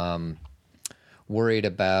are worried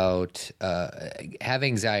about have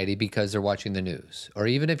anxiety because they're watching the news, or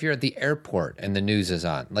even if you're at the airport and the news is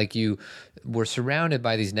on, we're surrounded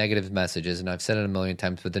by these negative messages, and I've said it a million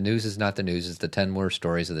times, but the news is not the news, it's the 10 worst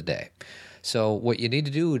stories of the day. So what you need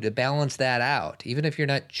to do to balance that out, even if you're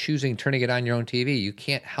not choosing turning it on your own TV, you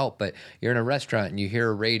can't help but you're in a restaurant and you hear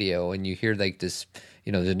a radio and you hear like this,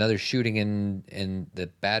 there's another shooting in the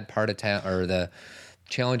bad part of town, or the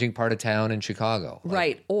challenging part of town in Chicago.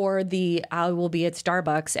 Right. Or I will be at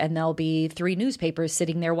Starbucks and there'll be 3 newspapers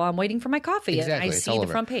sitting there while I'm waiting for my coffee. Exactly. And I see the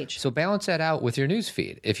front page. So balance that out with your news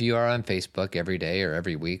feed. If you are on Facebook every day or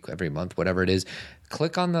every week, every month, whatever it is,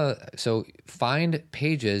 click on find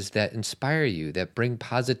pages that inspire you, that bring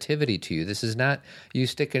positivity to you. This is not you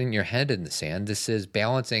sticking your head in the sand. This is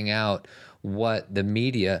balancing out what the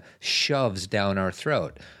media shoves down our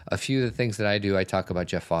throat. A few of the things that I do, I talk about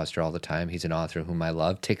Jeff Foster all the time. He's an author whom I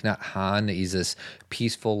love. Thich Nhat Hanh, he's this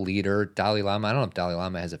peaceful leader. Dalai Lama, I don't know if Dalai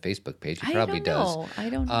Lama has a Facebook page. He probably does. I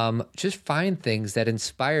don't know. Just find things that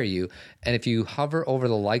inspire you. And if you hover over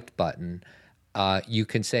the liked button, you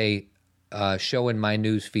can say, show in my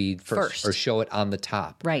news feed first, or show it on the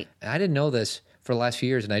top. Right. And I didn't know this for the last few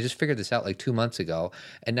years, and I just figured this out like 2 months ago.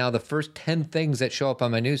 And now the first 10 things that show up on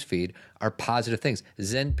my news feed are positive things.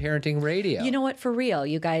 Zen Parenting Radio. You know what? For real,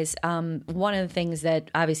 you guys, one of the things that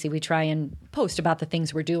obviously we try and post about the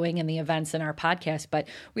things we're doing and the events in our podcast, but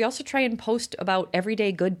we also try and post about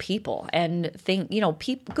everyday good people and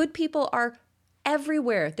good people are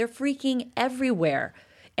everywhere. They're freaking everywhere.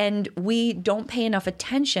 And we don't pay enough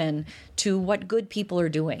attention to what good people are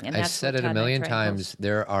doing. And I've said it a million times.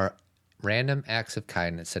 There are random acts of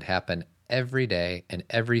kindness that happen every day in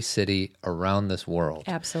every city around this world.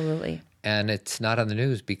 Absolutely. And it's not on the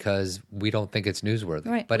news because we don't think it's newsworthy.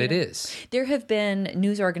 Right. But it is. There have been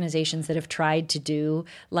news organizations that have tried to do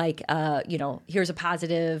like, here's a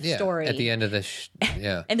positive story. At the end of this,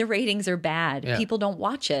 and the ratings are bad. Yeah. People don't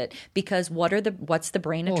watch it because what's the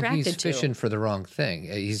brain attracted to? He's fishing for the wrong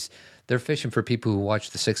thing. They're fishing for people who watch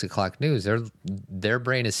the 6 o'clock news. Their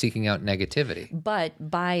brain is seeking out negativity. But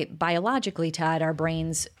biologically, Todd, our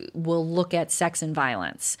brains will look at sex and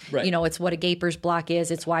violence. Right. It's what a gaper's block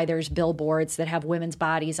is. It's why there's billboards that have women's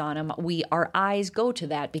bodies on them. Our eyes go to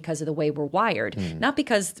that because of the way we're wired. Not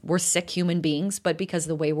because we're sick human beings, but because of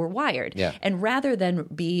the way we're wired. Yeah. And rather than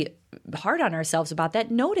be hard on ourselves about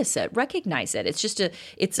that, notice it, recognize it.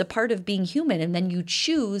 It's a part of being human, and then you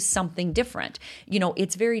choose something different.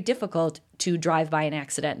 It's very difficult to drive by an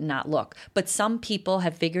accident and not look. But some people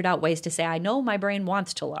have figured out ways to say, I know my brain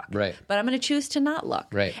wants to look, right, but I'm going to choose to not look.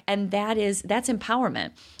 Right. And that's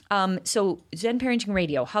empowerment. So Zen Parenting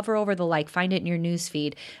Radio, hover over the find it in your news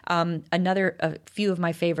feed. A few of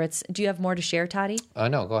my favorites. Do you have more to share, Toddy?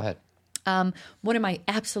 No, go ahead. One of my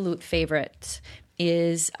absolute favorites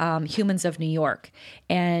is Humans of New York,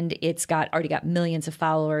 and it's already got millions of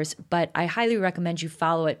followers, but I highly recommend you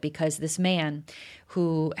follow it because this man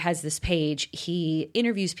who has this page, he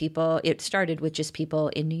interviews people. It started with just people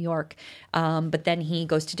in New York, but then he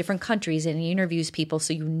goes to different countries and he interviews people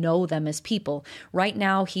so you know them as people. Right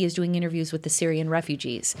now, he is doing interviews with the Syrian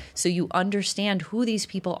refugees, so you understand who these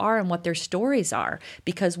people are and what their stories are,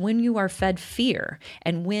 because when you are fed fear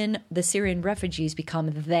and when the Syrian refugees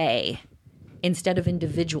become they, instead of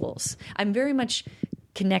individuals. I'm very much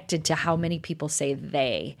connected to how many people say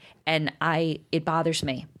they, and it bothers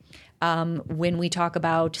me. When we talk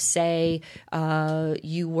about, say,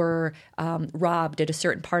 you were robbed at a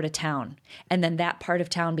certain part of town, and then that part of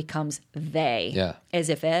town becomes they, as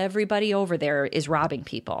if everybody over there is robbing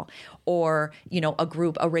people, or,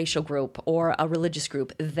 a racial group or a religious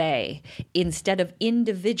group, they, instead of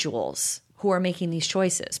individuals who are making these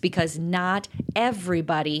choices, because not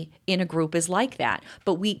everybody in a group is like that.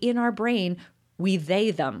 But in our brain, we they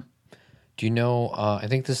them. Do you know, I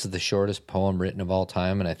think this is the shortest poem written of all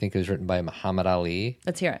time, and I think it was written by Muhammad Ali.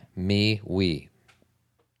 Let's hear it. Me, we.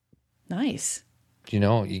 Nice. Do you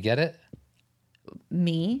know, you get it?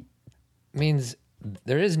 Me? Means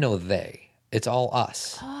there is no they. It's all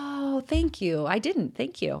us. Oh, thank you. I didn't.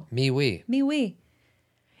 Thank you. Me, we. Me, we.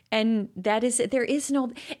 And there is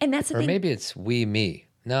no, and that's the thing. Or maybe it's we, me.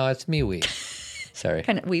 No, it's me, we. Sorry.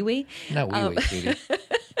 Kind of we. Not we, sweetie.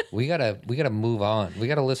 We gotta move on. We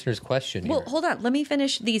got a listener's question here. Well, hold on. Let me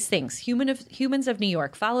finish these things. Humans of New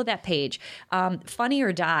York. Follow that page. Funny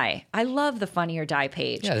or Die. I love the Funny or Die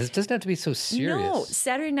page. Yeah, this doesn't have to be so serious. No,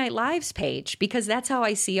 Saturday Night Live's page, because that's how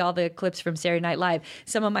I see all the clips from Saturday Night Live.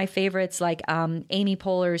 Some of my favorites, like Amy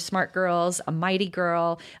Poehler's Smart Girls, A Mighty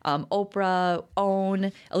Girl, Oprah,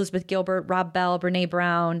 OWN, Elizabeth Gilbert, Rob Bell, Brene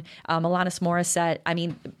Brown, Alanis Morissette. I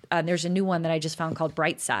mean, there's a new one that I just found called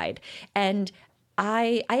Bright Side. And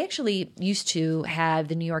I actually used to have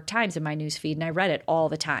the New York Times in my newsfeed, and I read it all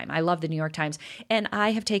the time. I love the New York Times, and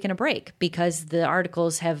I have taken a break because the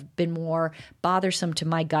articles have been more bothersome to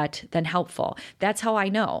my gut than helpful. That's how I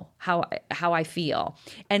know how I feel.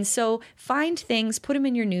 And so find things, put them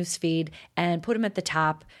in your newsfeed, and put them at the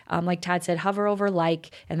top. Like Todd said, hover over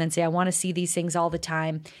and then say, I want to see these things all the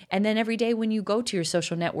time. And then every day when you go to your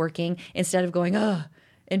social networking, instead of going, ugh,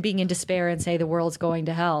 and being in despair and say the world's going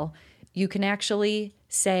to hell, you can actually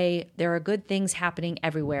say there are good things happening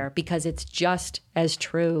everywhere, because it's just as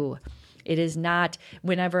true. It is not,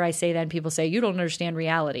 whenever I say that and people say, you don't understand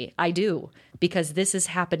reality. I do, because this is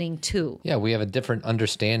happening too. Yeah, we have a different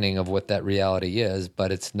understanding of what that reality is,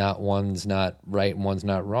 but it's not, one's not right and one's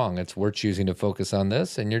not wrong. It's we're choosing to focus on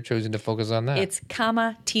this and you're choosing to focus on that. It's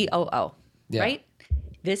TOO. Yeah. right?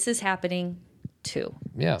 This is happening too.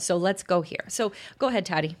 Yeah. So let's go here. So go ahead,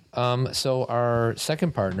 Toddy. So our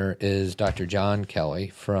second partner is Dr. John Kelly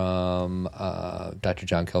from Dr.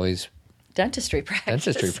 John Kelly's Dentistry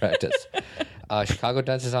practice.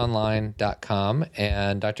 ChicagoDentistOnline.com.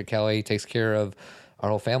 And Dr. Kelly takes care of our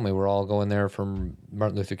whole family. We're all going there for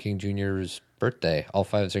Martin Luther King Jr.'s birthday. All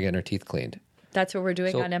 5 of us are getting our teeth cleaned. That's what we're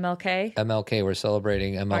doing on MLK? MLK. We're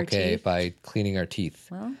celebrating MLK by cleaning our teeth.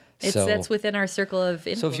 Well, that's within our circle of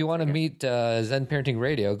influence. So if you want to meet Zen Parenting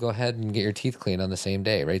Radio, go ahead and get your teeth cleaned on the same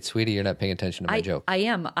day, right, sweetie? You're not paying attention to my joke. I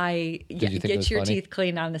am. Did you think it get was your funny? teeth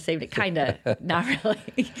cleaned on the same day. Kind of. Not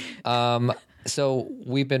really. So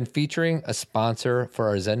we've been featuring a sponsor for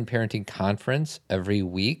our Zen Parenting Conference every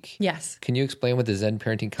week. Yes. Can you explain what the Zen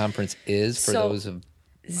Parenting Conference is for those of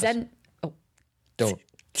Zen. Oh, don't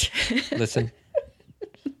listen?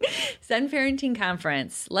 Zen Parenting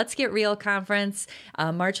Conference. Let's Get Real Conference,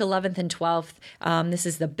 March 11th and 12th. This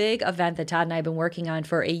is the big event that Todd and I have been working on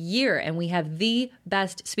for a year, and we have the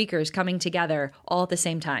best speakers coming together all at the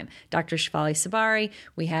same time. Dr. Shefali Sabari,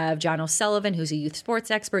 we have John O'Sullivan, who's a youth sports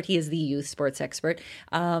expert. He is the youth sports expert.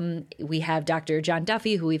 We have Dr. John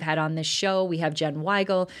Duffy, who we've had on this show. We have Jen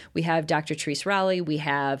Weigel. We have Dr. Therese Rowley. We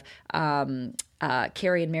have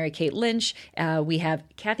Carrie and Mary Kate Lynch. We have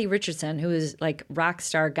Kathy Richardson, who is like rock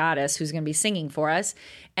star goddess, who's going to be singing for us.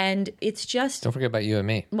 And it's just... Don't forget about you and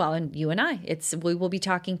me. Well, and you and I. We will be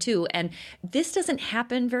talking too. And this doesn't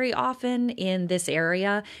happen very often in this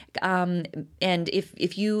area. And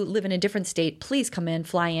if you live in a different state, please come in,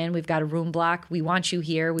 fly in. We've got a room block. We want you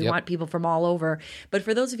here. We want people from all over. But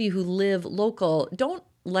for those of you who live local, don't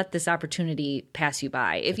let this opportunity pass you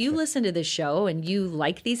by. If you listen to this show and you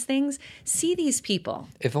like these things, see these people.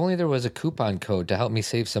 If only there was a coupon code to help me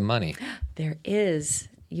save some money. There is.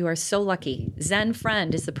 You are so lucky. Zen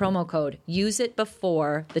Friend is the promo code. Use it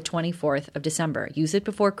before the 24th of December. Use it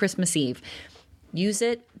before Christmas Eve. Use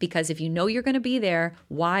it because if you know you're going to be there,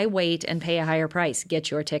 why wait and pay a higher price?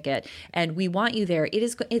 Get your ticket. And we want you there.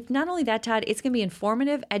 It's not only that, Todd, it's going to be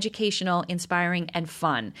informative, educational, inspiring, and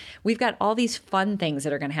fun. We've got all these fun things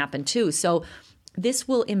that are going to happen too. So this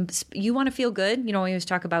will, you want to feel good? You know, we always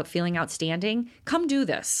talk about feeling outstanding. Come do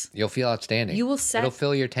this. You'll feel outstanding. It'll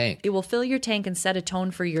fill your tank. It will fill your tank and set a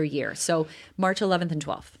tone for your year. So March 11th and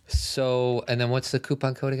 12th. So, and then what's the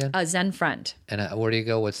coupon code again? Zen Friend. And where do you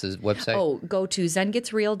go? What's the website? Oh, go to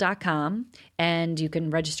zengetsreal.com and you can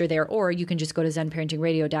register there, or you can just go to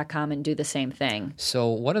zenparentingradio.com and do the same thing. So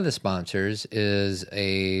one of the sponsors is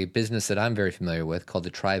a business that I'm very familiar with called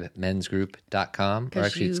the tribemensgroup.com. Or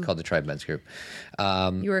actually, it's called the Tribe Men's Group.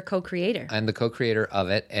 You're a co-creator. I'm the co-creator of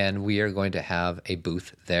it, and we are going to have a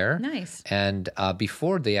booth there. Nice. And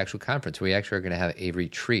before the actual conference, we actually are going to have a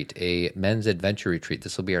retreat, a men's adventure retreat.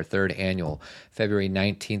 This will be our 3rd annual, February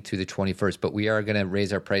 19th through the 21st. But we are going to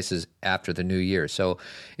raise our prices after the new year. So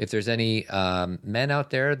if there's any men out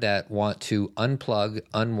there that want to unplug,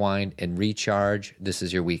 unwind, and recharge, this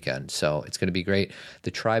is your weekend. So it's going to be great.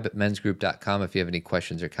 The tribemensgroup.com. If you have any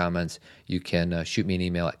questions or comments, you can shoot me an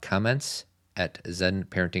email at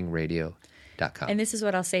comments@zenparentingradio.com. And this is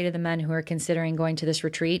what I'll say to the men who are considering going to this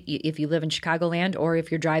retreat. If you live in Chicagoland or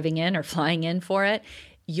if you're driving in or flying in for it,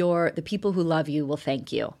 the people who love you will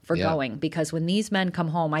thank you for going, because when these men come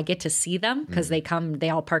home, I get to see them because they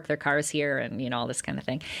all park their cars here and, you know, all this kind of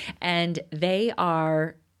thing. And they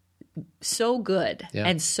are so good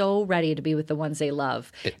and so ready to be with the ones they love.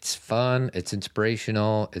 It's fun. It's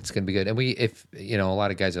inspirational. It's going to be good. And if you know, a lot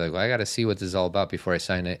of guys are like, well, I got to see what this is all about before I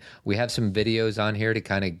sign it. We have some videos on here to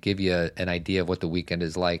kind of give you an idea of what the weekend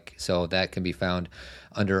is like. So that can be found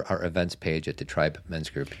under our events page at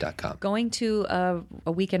thetribemensgroup.com. Going to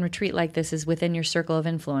a weekend retreat like this is within your circle of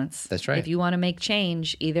influence. That's right. If you want to make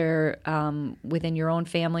change, either within your own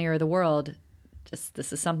family or the world,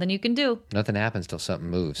 this is something you can do. Nothing happens till something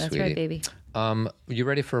moves, That's sweetie. right, baby. You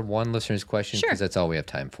ready for one listener's question? Sure. Because that's all we have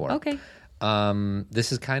time for. Okay.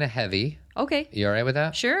 This is kind of heavy. Okay. You all right with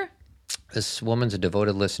that? Sure. This woman's a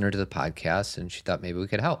devoted listener to the podcast, and she thought maybe we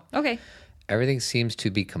could help. Okay. Everything seems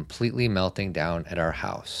to be completely melting down at our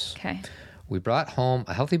house. Okay. We brought home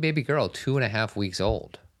a healthy baby girl, 2.5 weeks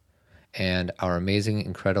old. And our amazing,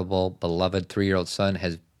 incredible, beloved 3-year-old son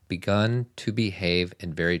has begun to behave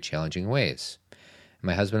in very challenging ways.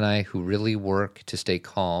 My husband and I, who really work to stay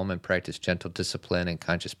calm and practice gentle discipline and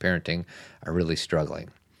conscious parenting, are really struggling.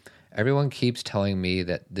 Everyone keeps telling me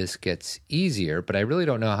that this gets easier, but I really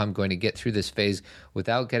don't know how I'm going to get through this phase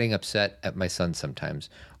without getting upset at my son sometimes,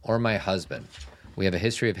 or my husband. We have a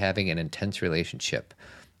history of having an intense relationship.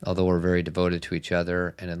 Although we're very devoted to each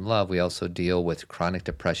other and in love, we also deal with chronic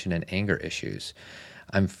depression and anger issues.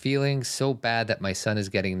 I'm feeling so bad that my son is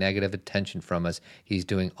getting negative attention from us. He's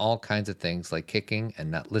doing all kinds of things like kicking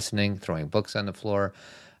and not listening, throwing books on the floor.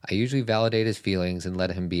 I usually validate his feelings and let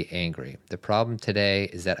him be angry. The problem today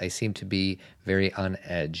is that I seem to be very on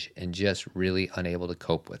edge and just really unable to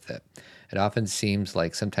cope with it. It often seems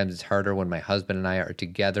like sometimes it's harder when my husband and I are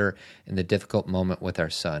together in the difficult moment with our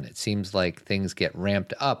son. It seems like things get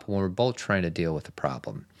ramped up when we're both trying to deal with the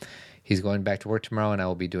problem. He's going back to work tomorrow, and I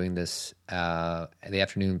will be doing this the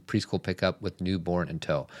afternoon preschool pickup with newborn in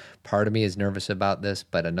tow. Part of me is nervous about this,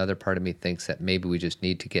 but another part of me thinks that maybe we just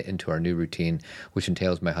need to get into our new routine, which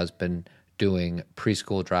entails my husband doing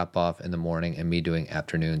preschool drop-off in the morning and me doing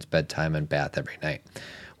afternoons, bedtime, and bath every night.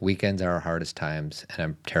 Weekends are our hardest times, and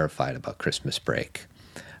I'm terrified about Christmas break.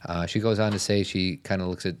 She goes on to say she kind of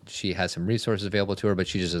looks at, she has some resources available to her, but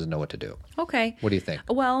she just doesn't know what to do. Okay. What do you think?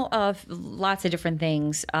 Well, lots of different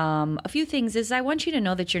things. A few things is I want you to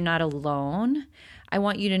know that you're not alone. I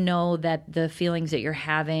want you to know that the feelings that you're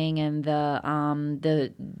having and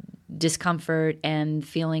the discomfort and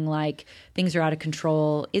feeling like things are out of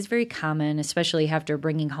control is very common, especially after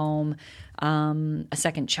bringing home a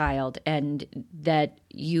second child, and that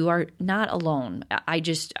you are not alone. I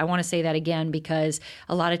want to say that again, because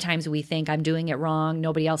a lot of times we think I'm doing it wrong.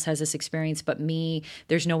 Nobody else has this experience but me.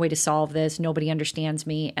 There's no way to solve this. Nobody understands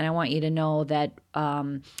me. And I want you to know that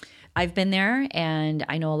I've been there, and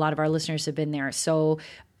I know a lot of our listeners have been there. So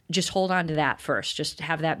just hold on to that first. Just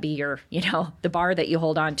have that be your, the bar that you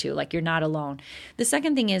hold on to, like you're not alone. The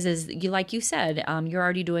second thing is you, like you said, you're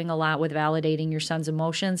already doing a lot with validating your son's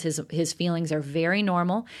emotions. His feelings are very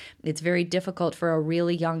normal. It's very difficult for a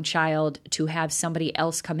really young child to have somebody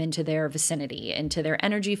else come into their vicinity, into their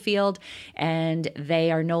energy field, and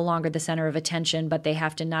they are no longer the center of attention, but they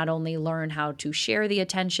have to not only learn how to share the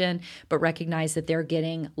attention, but recognize that they're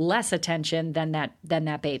getting less attention than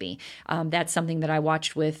that baby. That's something that I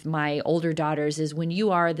watched with my older daughters, is when you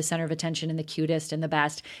are the center of attention and the cutest and the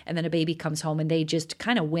best, and then a baby comes home and they just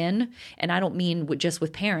kind of win. And I don't mean just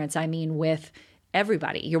with parents, I mean with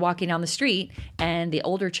everybody. You're walking down the street and the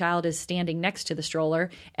older child is standing next to the stroller,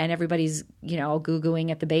 and everybody's, goo-gooing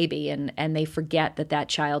at the baby, and they forget that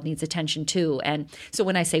child needs attention too. And so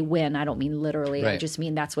when I say win, I don't mean literally, right. I just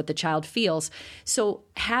mean that's what the child feels. So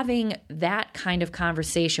having that kind of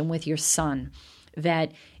conversation with your son,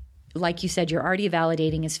 that, like you said, you're already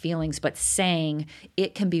validating his feelings, but saying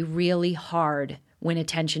it can be really hard when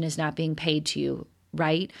attention is not being paid to you,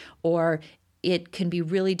 right? Or it can be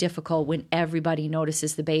really difficult when everybody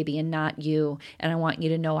notices the baby and not you. And I want you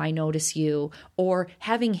to know I notice you. Or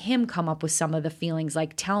having him come up with some of the feelings,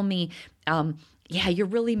 like tell me, yeah, you're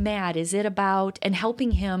really mad. Is it about, and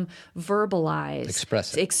helping him verbalize,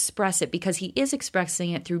 express it, because he is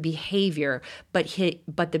expressing it through behavior, but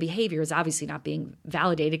the behavior is obviously not being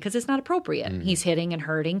validated because it's not appropriate. Mm-hmm. He's hitting and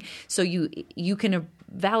hurting. So you can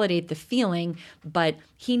validate the feeling, but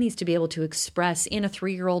he needs to be able to express in a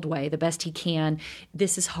 3-year-old way the best he can.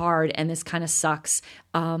 This is hard and this kind of sucks.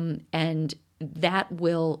 And that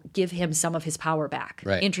will give him some of his power back,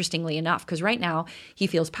 right. Interestingly enough, because right now he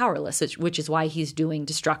feels powerless, which is why he's doing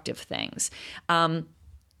destructive things.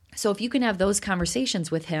 So if you can have those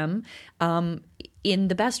conversations with him in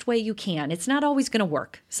the best way you can, it's not always going to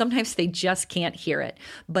work. Sometimes they just can't hear it.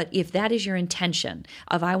 But if that is your intention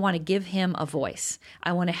of, I want to give him a voice,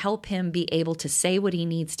 I want to help him be able to say what he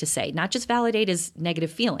needs to say, not just validate his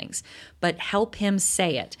negative feelings, but help him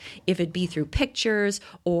say it. If it be through pictures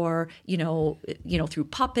or, through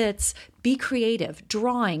puppets, be creative.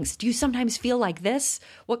 Drawings. Do you sometimes feel like this?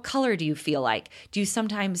 What color do you feel like? Do you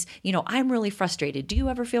sometimes, I'm really frustrated. Do you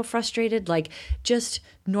ever feel frustrated? Like just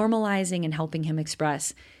normalizing and helping him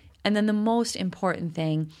express. And then the most important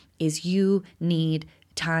thing is you need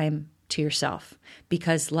time to yourself,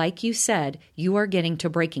 because like you said, you are getting to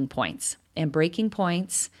breaking points, and breaking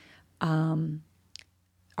points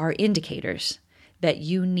are indicators that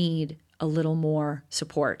you need a little more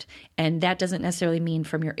support. And that doesn't necessarily mean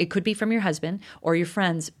it could be from your husband or your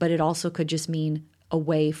friends, but it also could just mean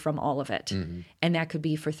away from all of it. Mm-hmm. And that could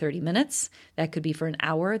be for 30 minutes. That could be for an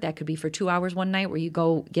hour. That could be for 2 hours one night where you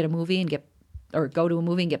go get a movie and go to a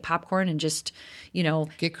movie and get popcorn and just,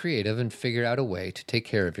 get creative and figure out a way to take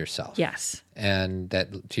care of yourself. Yes. And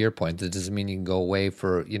that, to your point, that doesn't mean you can go away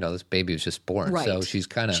for, this baby was just born. Right. So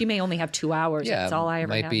she may only have 2 hours. Yeah. That's all I ever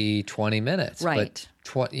might have. be 20 minutes. Right.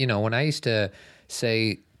 But, when I used to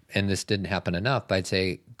say, and this didn't happen enough, but I'd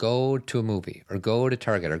say, go to a movie or go to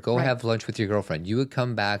Target or go right. have lunch with your girlfriend. You would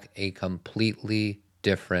come back a completely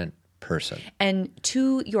different person. And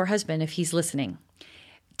to your husband, if he's listening,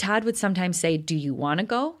 Todd would sometimes say, do you want to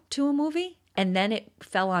go to a movie? And then it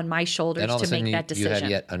fell on my shoulders Then all of a to sudden make that you decision.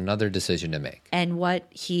 had yet another decision to make. And what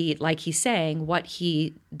he, like he's saying, what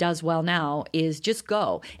he does well now is just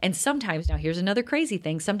go. And sometimes, now here's another crazy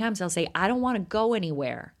thing. Sometimes I'll say, I don't want to go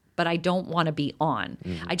anywhere, but I don't want to be on.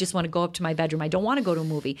 I just want to go up to my bedroom. I don't want to go to a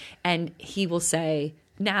movie. And he will say,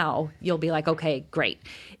 now you'll be like, okay, great.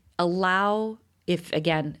 Allow, if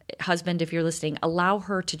again, husband, if you're listening, allow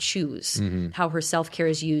her to choose how her self-care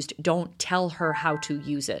is used. Don't tell her how to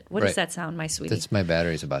use it. What does Right. that sound, my sweetie? That's my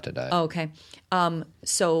battery's about to die. Oh, okay.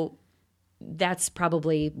 So that's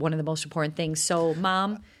probably one of the most important things. So,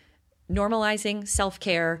 mom, normalizing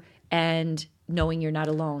self-care and knowing you're not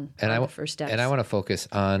alone And are I the first steps. And I want to focus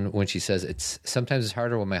on when she says sometimes it's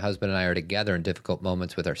harder when my husband and I are together in difficult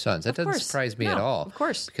moments with our sons. That doesn't course. surprise me No, at all. of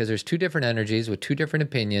course. Because there's two different energies with two different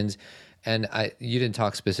opinions. And you didn't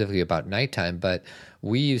talk specifically about nighttime, but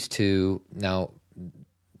we used to, now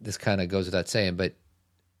this kind of goes without saying, but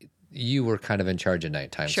you were kind of in charge of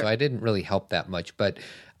nighttime. Sure. So I didn't really help that much. But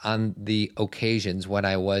on the occasions when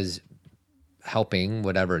I was helping,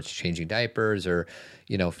 whatever, it's changing diapers or,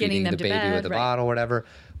 feeding them the to baby bed, with a right. bottle, whatever,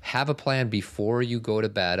 have a plan before you go to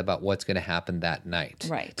bed about what's going to happen that night.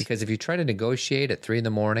 Right. Because if you try to negotiate at 3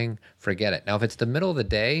 a.m, forget it. Now, if it's the middle of the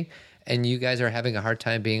day and you guys are having a hard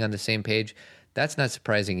time being on the same page, that's not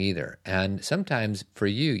surprising either. And sometimes for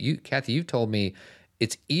you, Cathy, you've told me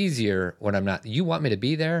it's easier when I'm not, you want me to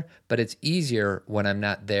be there, but it's easier when I'm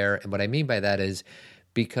not there. And what I mean by that is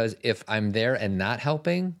because if I'm there and not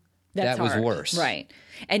helping, That's that was hard. worse. Right.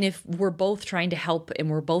 And if we're both trying to help and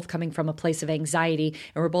we're both coming from a place of anxiety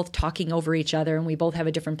and we're both talking over each other and we both have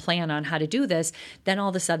a different plan on how to do this, then all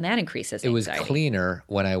of a sudden that increases It was anxiety. cleaner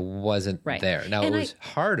when I wasn't Right. there. Now And it was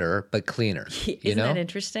harder, but cleaner. Isn't that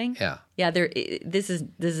interesting? Yeah. Yeah, this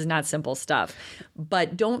is not simple stuff.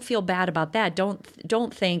 But don't feel bad about that.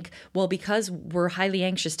 Don't think, well, because we're highly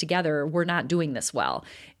anxious together, we're not doing this well.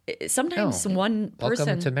 Sometimes No. one person,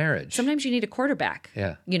 Welcome to marriage. Sometimes you need a quarterback.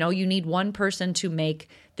 Yeah. You need one person to make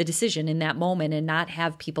the decision in that moment and not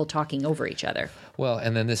have people talking over each other. Well,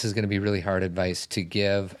 and then this is going to be really hard advice to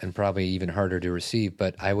give and probably even harder to receive.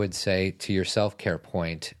 But I would say to your self-care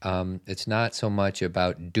point, it's not so much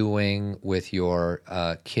about doing with your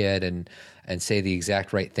kid and say the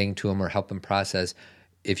exact right thing to him or help him process.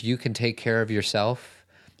 If you can take care of yourself,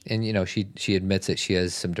 and she admits that she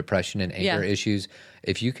has some depression and anger issues.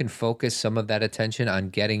 If you can focus some of that attention on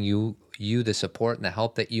getting you the support and the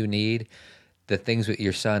help that you need, the things with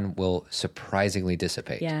your son will surprisingly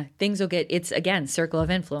dissipate. Yeah, things will it's again, circle of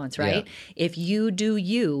influence, right? Yeah. If you do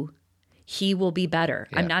you, he will be better.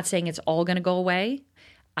 Yeah. I'm not saying it's all going to go away.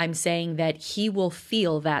 I'm saying that he will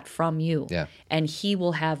feel that from you. Yeah. And he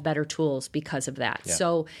will have better tools because of that. Yeah.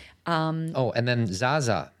 So, Oh, and then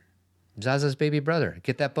Zaza's baby brother.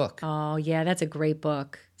 Get that book. oh yeah, that's a great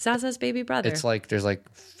book. Zaza's baby brother. It's like there's like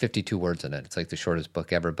 52 words in it. It's like the shortest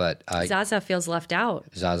book ever, but Zaza feels left out.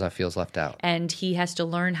 Zaza feels left out. And he has to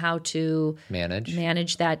learn how to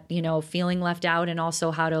Manage that, feeling left out and also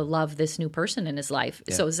how to love this new person in his life.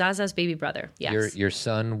 So Zaza's baby brother. Yes. Your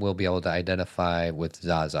son will be able to identify with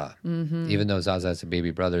Zaza. Mm-hmm. Even though Zaza's a baby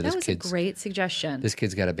brother, that was a great suggestion. This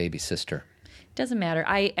kid's got a baby sister. Doesn't matter.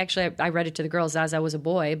 I read it to the girls. Zaza was a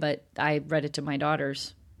boy, but I read it to my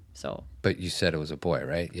daughters. So But you said it was a boy,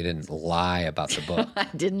 right? You didn't lie about the book. I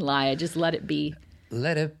didn't lie. I just let it be.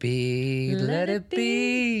 Let it be, let it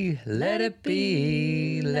be, let it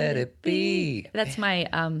be, let it be. That's my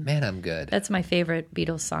Man, I'm good. that's my favorite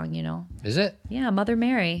Beatles song. Is it? Yeah, Mother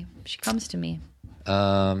Mary. She comes to me.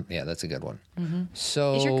 Yeah, that's a good one. Mm-hmm.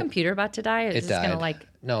 So Is your computer about to die? Or is it this died. gonna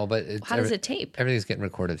No, but how does it tape? Everything's getting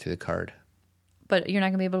recorded through the card. But you're not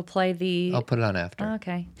gonna be able to play the. I'll put it on after.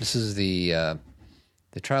 Okay. This is the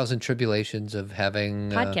trials and tribulations of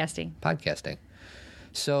having Podcasting.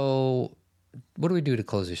 So, what do we do to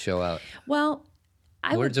close the show out? Well,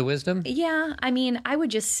 Words of wisdom? Yeah, I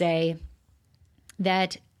would just say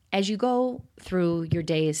that as you go through your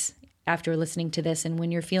days after listening to this and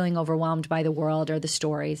when you're feeling overwhelmed by the world or the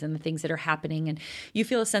stories and the things that are happening and you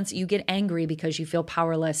feel a sense that you get angry because you feel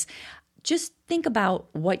powerless, just think about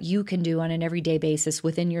what you can do on an everyday basis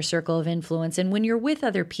within your circle of influence. And when you're with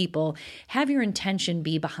other people, have your intention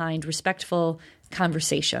be behind respectful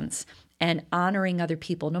conversations and honoring other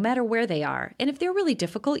people, no matter where they are. And if they're really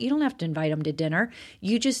difficult, you don't have to invite them to dinner.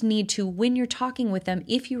 You just need to, when you're talking with them,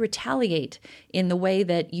 if you retaliate in the way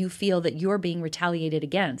that you feel that you're being retaliated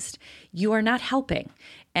against, you are not helping.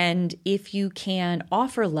 And if you can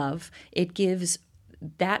offer love, it gives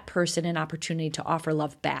that person an opportunity to offer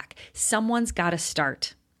love back. Someone's got to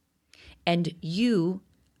start. And you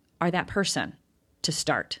are that person to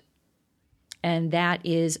start. And that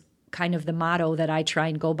is kind of the motto that I try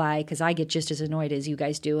and go by, because I get just as annoyed as you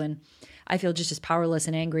guys do. And I feel just as powerless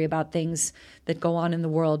and angry about things that go on in the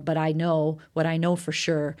world. But I know, what I know for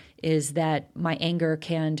sure is that my anger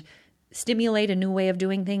can stimulate a new way of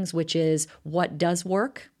doing things, which is what does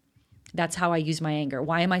work. That's how I use my anger.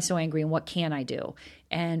 Why am I so angry, and what can I do?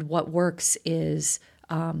 And what works is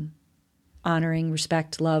honoring,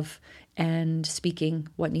 respect, love, and speaking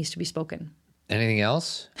what needs to be spoken. Anything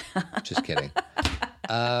else? Just kidding.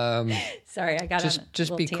 Sorry, I got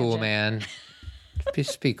just be cool, man.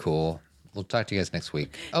 Just be cool. We'll talk to you guys next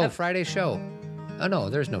week. Oh, Friday show. Oh no,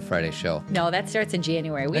 there's no Friday show. No, that starts in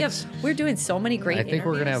January. We're doing so many great interviews. I think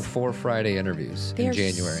we're gonna have 4 Friday interviews in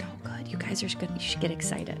January. So good. You guys are good. You should get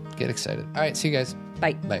excited. Get excited. All right, see you guys.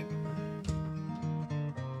 Bye. Bye.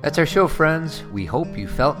 That's our show, friends. We hope you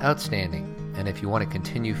felt outstanding. And if you want to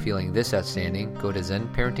continue feeling this outstanding, go to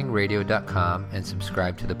zenparentingradio.com and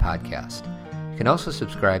subscribe to the podcast. You can also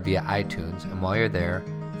subscribe via iTunes, and while you're there,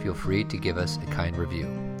 feel free to give us a kind review.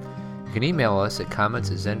 You can email us at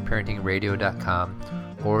comments@zenparentingradio.com,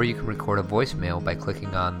 or you can record a voicemail by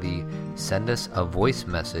clicking on the Send Us a Voice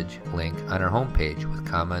Message link on our homepage with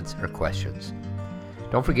comments or questions.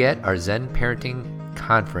 Don't forget, our Zen Parenting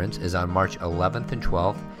Conference is on March 11th and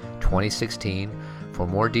 12th, 2016. For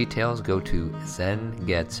more details, go to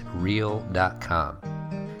zengetsreal.com.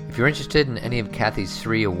 If you're interested in any of Cathy's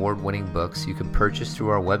 3 award-winning books, you can purchase through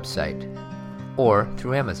our website or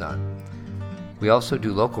through Amazon. We also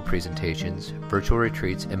do local presentations, virtual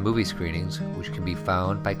retreats, and movie screenings, which can be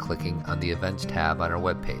found by clicking on the Events tab on our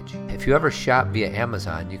webpage. If you ever shop via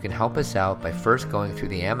Amazon, you can help us out by first going through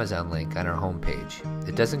the Amazon link on our homepage.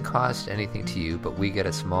 It doesn't cost anything to you, but we get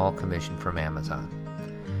a small commission from Amazon.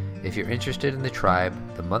 If you're interested in the Tribe,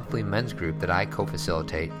 the monthly men's group that I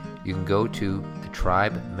co-facilitate, you can go to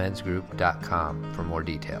thetribemensgroup.com for more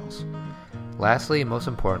details. Lastly, and most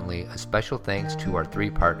importantly, a special thanks to our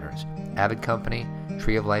 3 partners, Avid Company,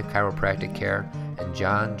 Tree of Life Chiropractic Care, and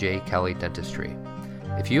John J. Kelly Dentistry.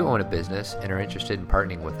 If you own a business and are interested in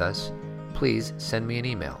partnering with us, please send me an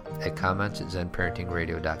email at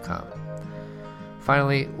comments@zenparentingradio.com.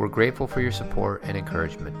 Finally, we're grateful for your support and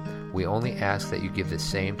encouragement. We only ask that you give the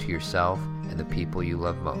same to yourself and the people you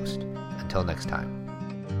love most. Until next time.